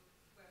annual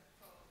web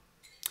crawl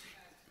to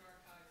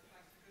archive,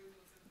 like the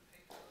Googles and the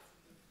PayPals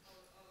and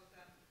all of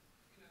them?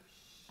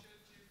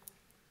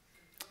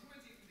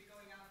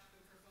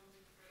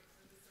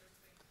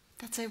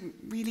 that's a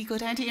really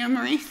good idea,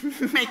 Marie.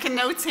 Making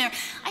notes here.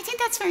 I think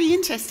that's very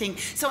interesting.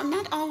 So I'm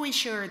not always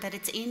sure that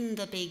it's in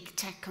the big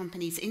tech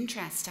companies'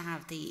 interest to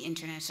have the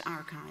internet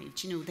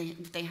archived. You know,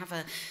 they have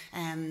a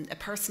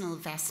personal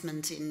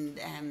investment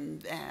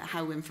in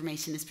how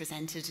information is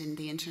presented in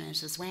the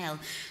internet as well.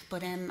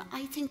 But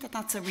I think that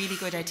that's a really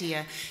good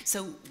idea.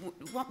 So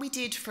what we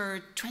did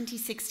for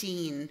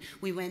 2016,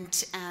 we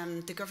went,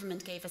 the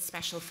government gave us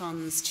special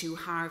funds to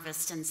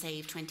harvest and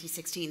save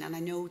 2016, and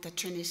I know that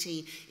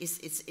Trinity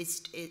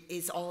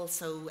is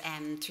also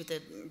through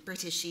the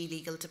British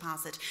illegal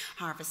deposit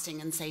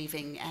harvesting and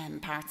saving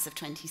parts of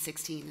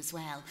 2016 as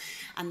well.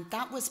 And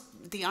that was,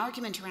 the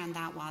argument around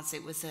that was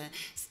it was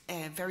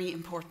a very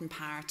important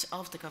part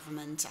of the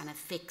government and a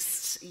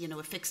fixed, you know,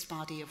 a fixed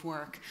body of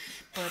work.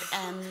 But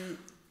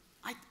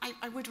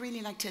I would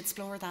really like to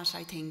explore that,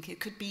 I think. It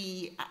could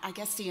be, I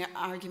guess, the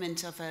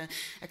argument of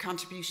a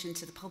contribution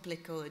to the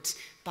public good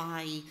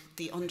by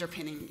the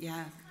underpinning,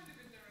 yeah.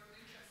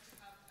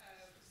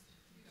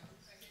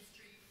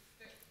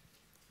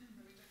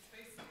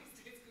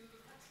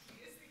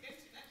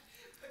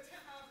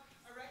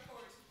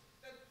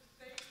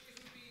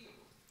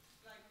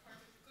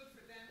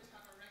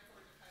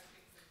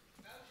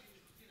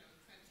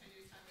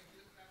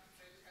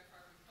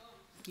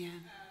 Yeah.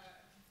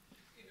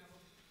 You know,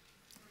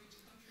 for each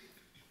country,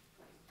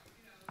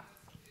 you know,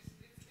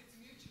 it's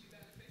mutually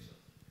beneficial.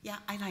 Yeah,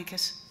 I like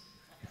it.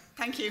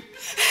 Thank you.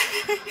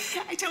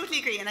 I totally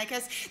agree, and I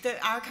guess the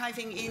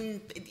archiving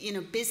in, you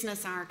know,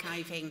 business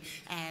archiving,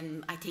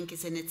 I think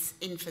is in its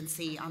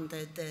infancy on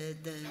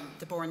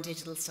the born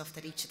digital stuff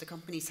that each of the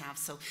companies have.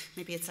 So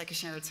maybe it's like a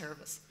shared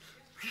service.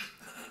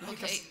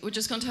 Okay, we're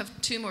just going to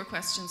have 2 more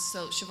questions.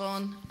 So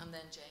Siobhan and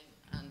then Jane,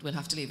 and we'll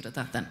have to leave it at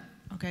that then.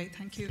 Okay,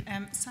 thank you.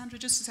 Sandra,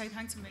 just to say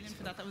thanks a million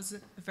for that. That was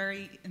a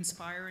very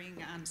inspiring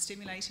and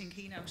stimulating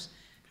keynote.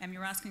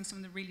 You're asking some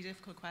of the really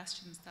difficult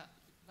questions that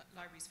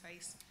libraries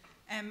face.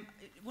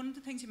 One of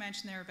the things you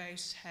mentioned there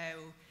about how,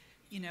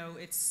 you know,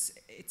 it's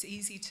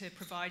easy to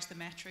provide the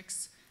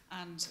metrics,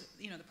 and,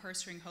 you know, the purse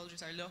string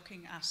holders are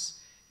looking at,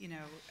 you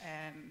know,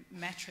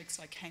 metrics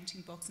like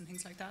counting books and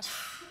things like that.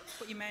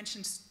 But you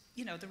mentioned,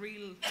 you know, the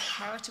real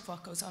heart of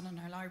what goes on in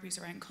our libraries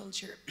around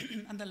culture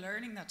and the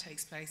learning that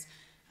takes place.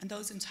 And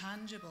those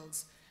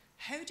intangibles,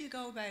 how do you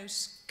go about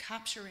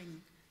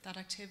capturing that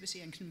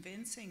activity and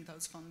convincing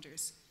those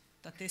funders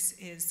that this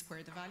is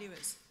where the value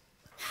is?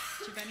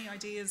 Do you have any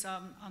ideas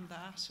on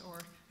that, or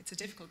it's a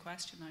difficult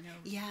question, I know?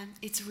 Yeah,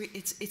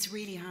 it's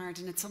really hard,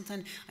 and it's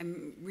something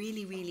I'm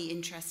really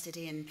interested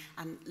in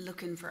and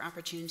looking for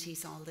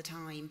opportunities all the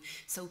time.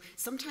 So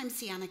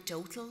sometimes the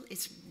anecdotal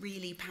is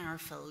really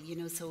powerful, you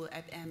know, so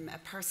a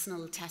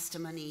personal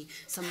testimony,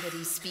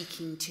 somebody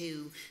speaking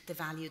to the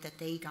value that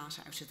they got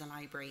out of the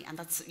library, and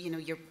that's, you know,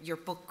 your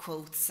book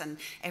quotes, and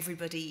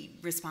everybody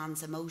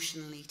responds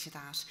emotionally to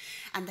that.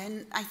 And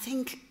then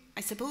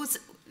I suppose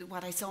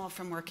what I saw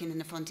from working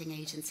in a funding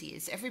agency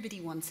is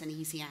everybody wants an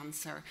easy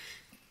answer,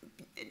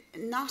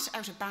 not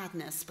out of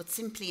badness, but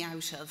simply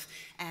out of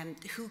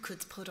who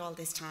could put all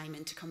this time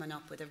into coming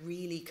up with a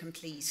really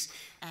complete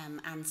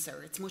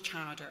answer. It's much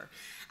harder.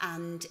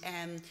 And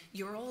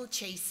you're all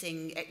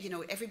chasing, you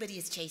know, everybody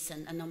is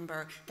chasing a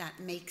number that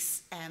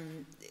makes,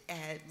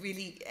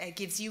 really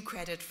gives you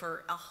credit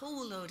for a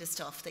whole load of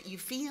stuff that you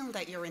feel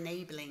that you're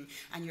enabling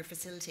and you're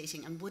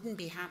facilitating and wouldn't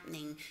be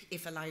happening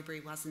if a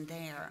library wasn't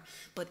there.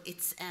 But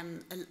it's,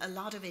 a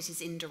lot of it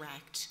is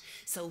indirect.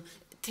 So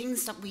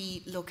things that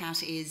we look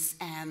at is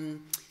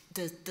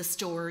the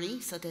story,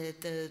 so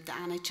the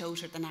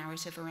anecdote or the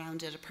narrative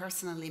around it, a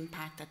personal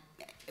impact that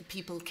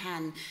people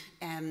can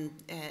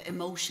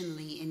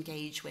emotionally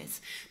engage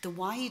with. The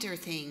wider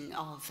thing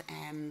of,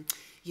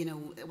 you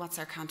know, what's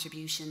our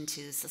contribution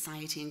to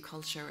society and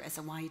culture as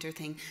a wider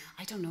thing,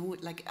 I don't know,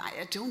 like,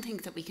 I don't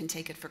think that we can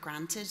take it for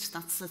granted.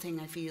 That's the thing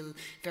I feel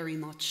very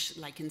much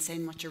like in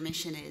saying what your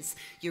mission is.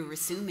 You're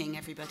assuming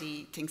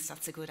everybody thinks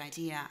that's a good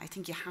idea. I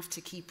think you have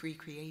to keep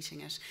recreating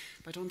it,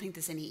 but I don't think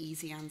there's any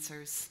easy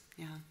answers.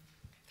 Yeah.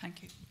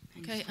 Thank you.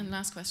 Thanks. Okay, and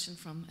last question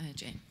from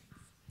Jane.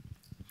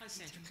 Hi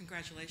Sandra,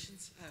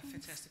 congratulations,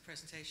 fantastic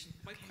presentation.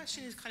 My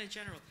question is kind of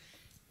general.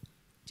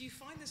 Do you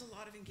find there's a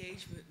lot of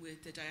engagement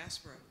with the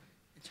diaspora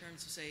in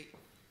terms of, say,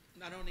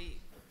 not only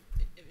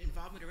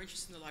involvement or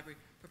interest in the library,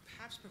 but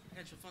perhaps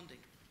potential funding?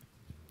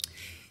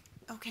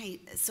 Okay,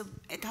 so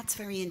that's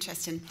very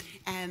interesting.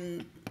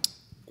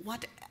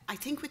 What I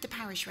think with the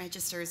parish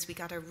registers, we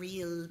got a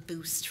real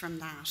boost from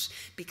that,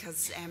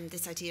 because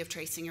this idea of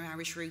tracing your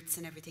Irish roots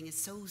and everything is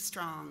so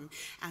strong.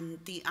 And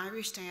the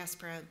Irish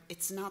diaspora,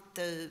 it's not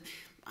the...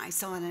 I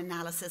saw an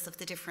analysis of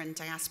the different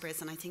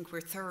diasporas, and I think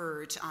we're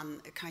third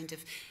on kind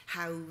of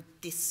how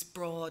this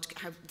broad,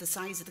 how the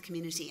size of the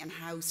community and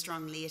how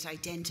strongly it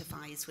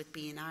identifies with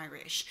being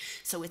Irish.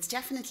 So it's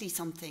definitely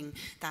something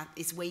that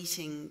is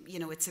waiting, you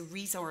know, it's a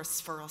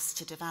resource for us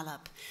to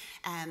develop.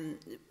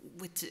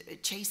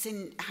 With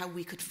chasing how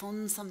we could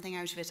fund something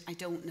out of it, I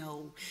don't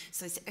know.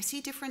 So I see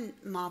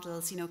different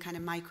models, you know, kind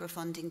of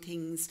micro-funding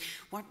things.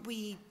 What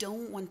we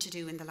don't want to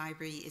do in the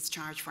library is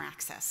charge for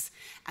access.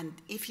 And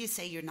if you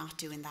say you're not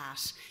doing in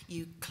that,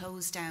 you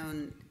close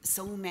down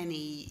so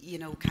many, you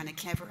know, kind of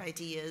clever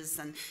ideas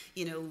and,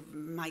 you know,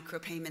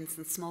 micropayments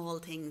and small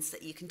things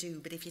that you can do.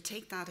 But if you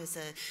take that as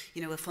a,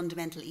 you know, a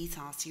fundamental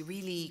ethos, you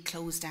really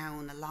close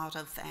down a lot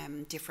of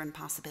different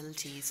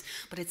possibilities.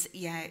 But it's,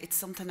 yeah, it's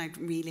something I'd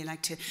really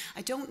like to,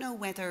 I don't know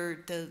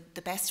whether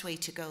the best way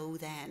to go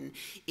then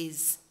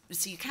is,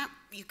 so you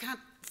can't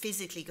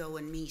physically go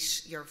and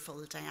meet your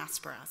full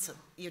diaspora, so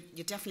you're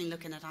definitely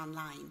looking at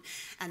online.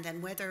 And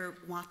then whether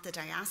what the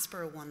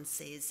diaspora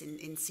wants is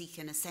in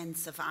seeking a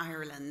sense of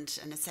Ireland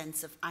and a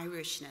sense of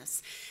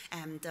Irishness,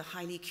 the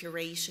highly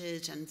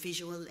curated and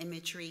visual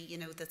imagery, you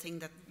know, the thing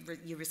that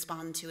you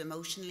respond to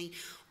emotionally,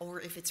 or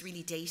if it's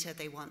really data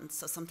they want,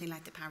 so something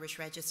like the parish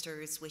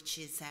registers, which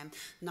is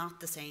not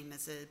the same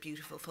as a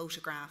beautiful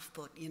photograph,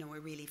 but, you know, a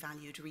really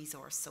valued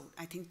resource. So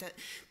I think that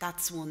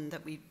that's one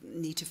that we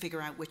need to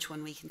figure out which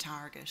one we can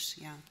target.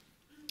 Yeah.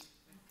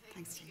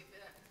 Thanks, Jane.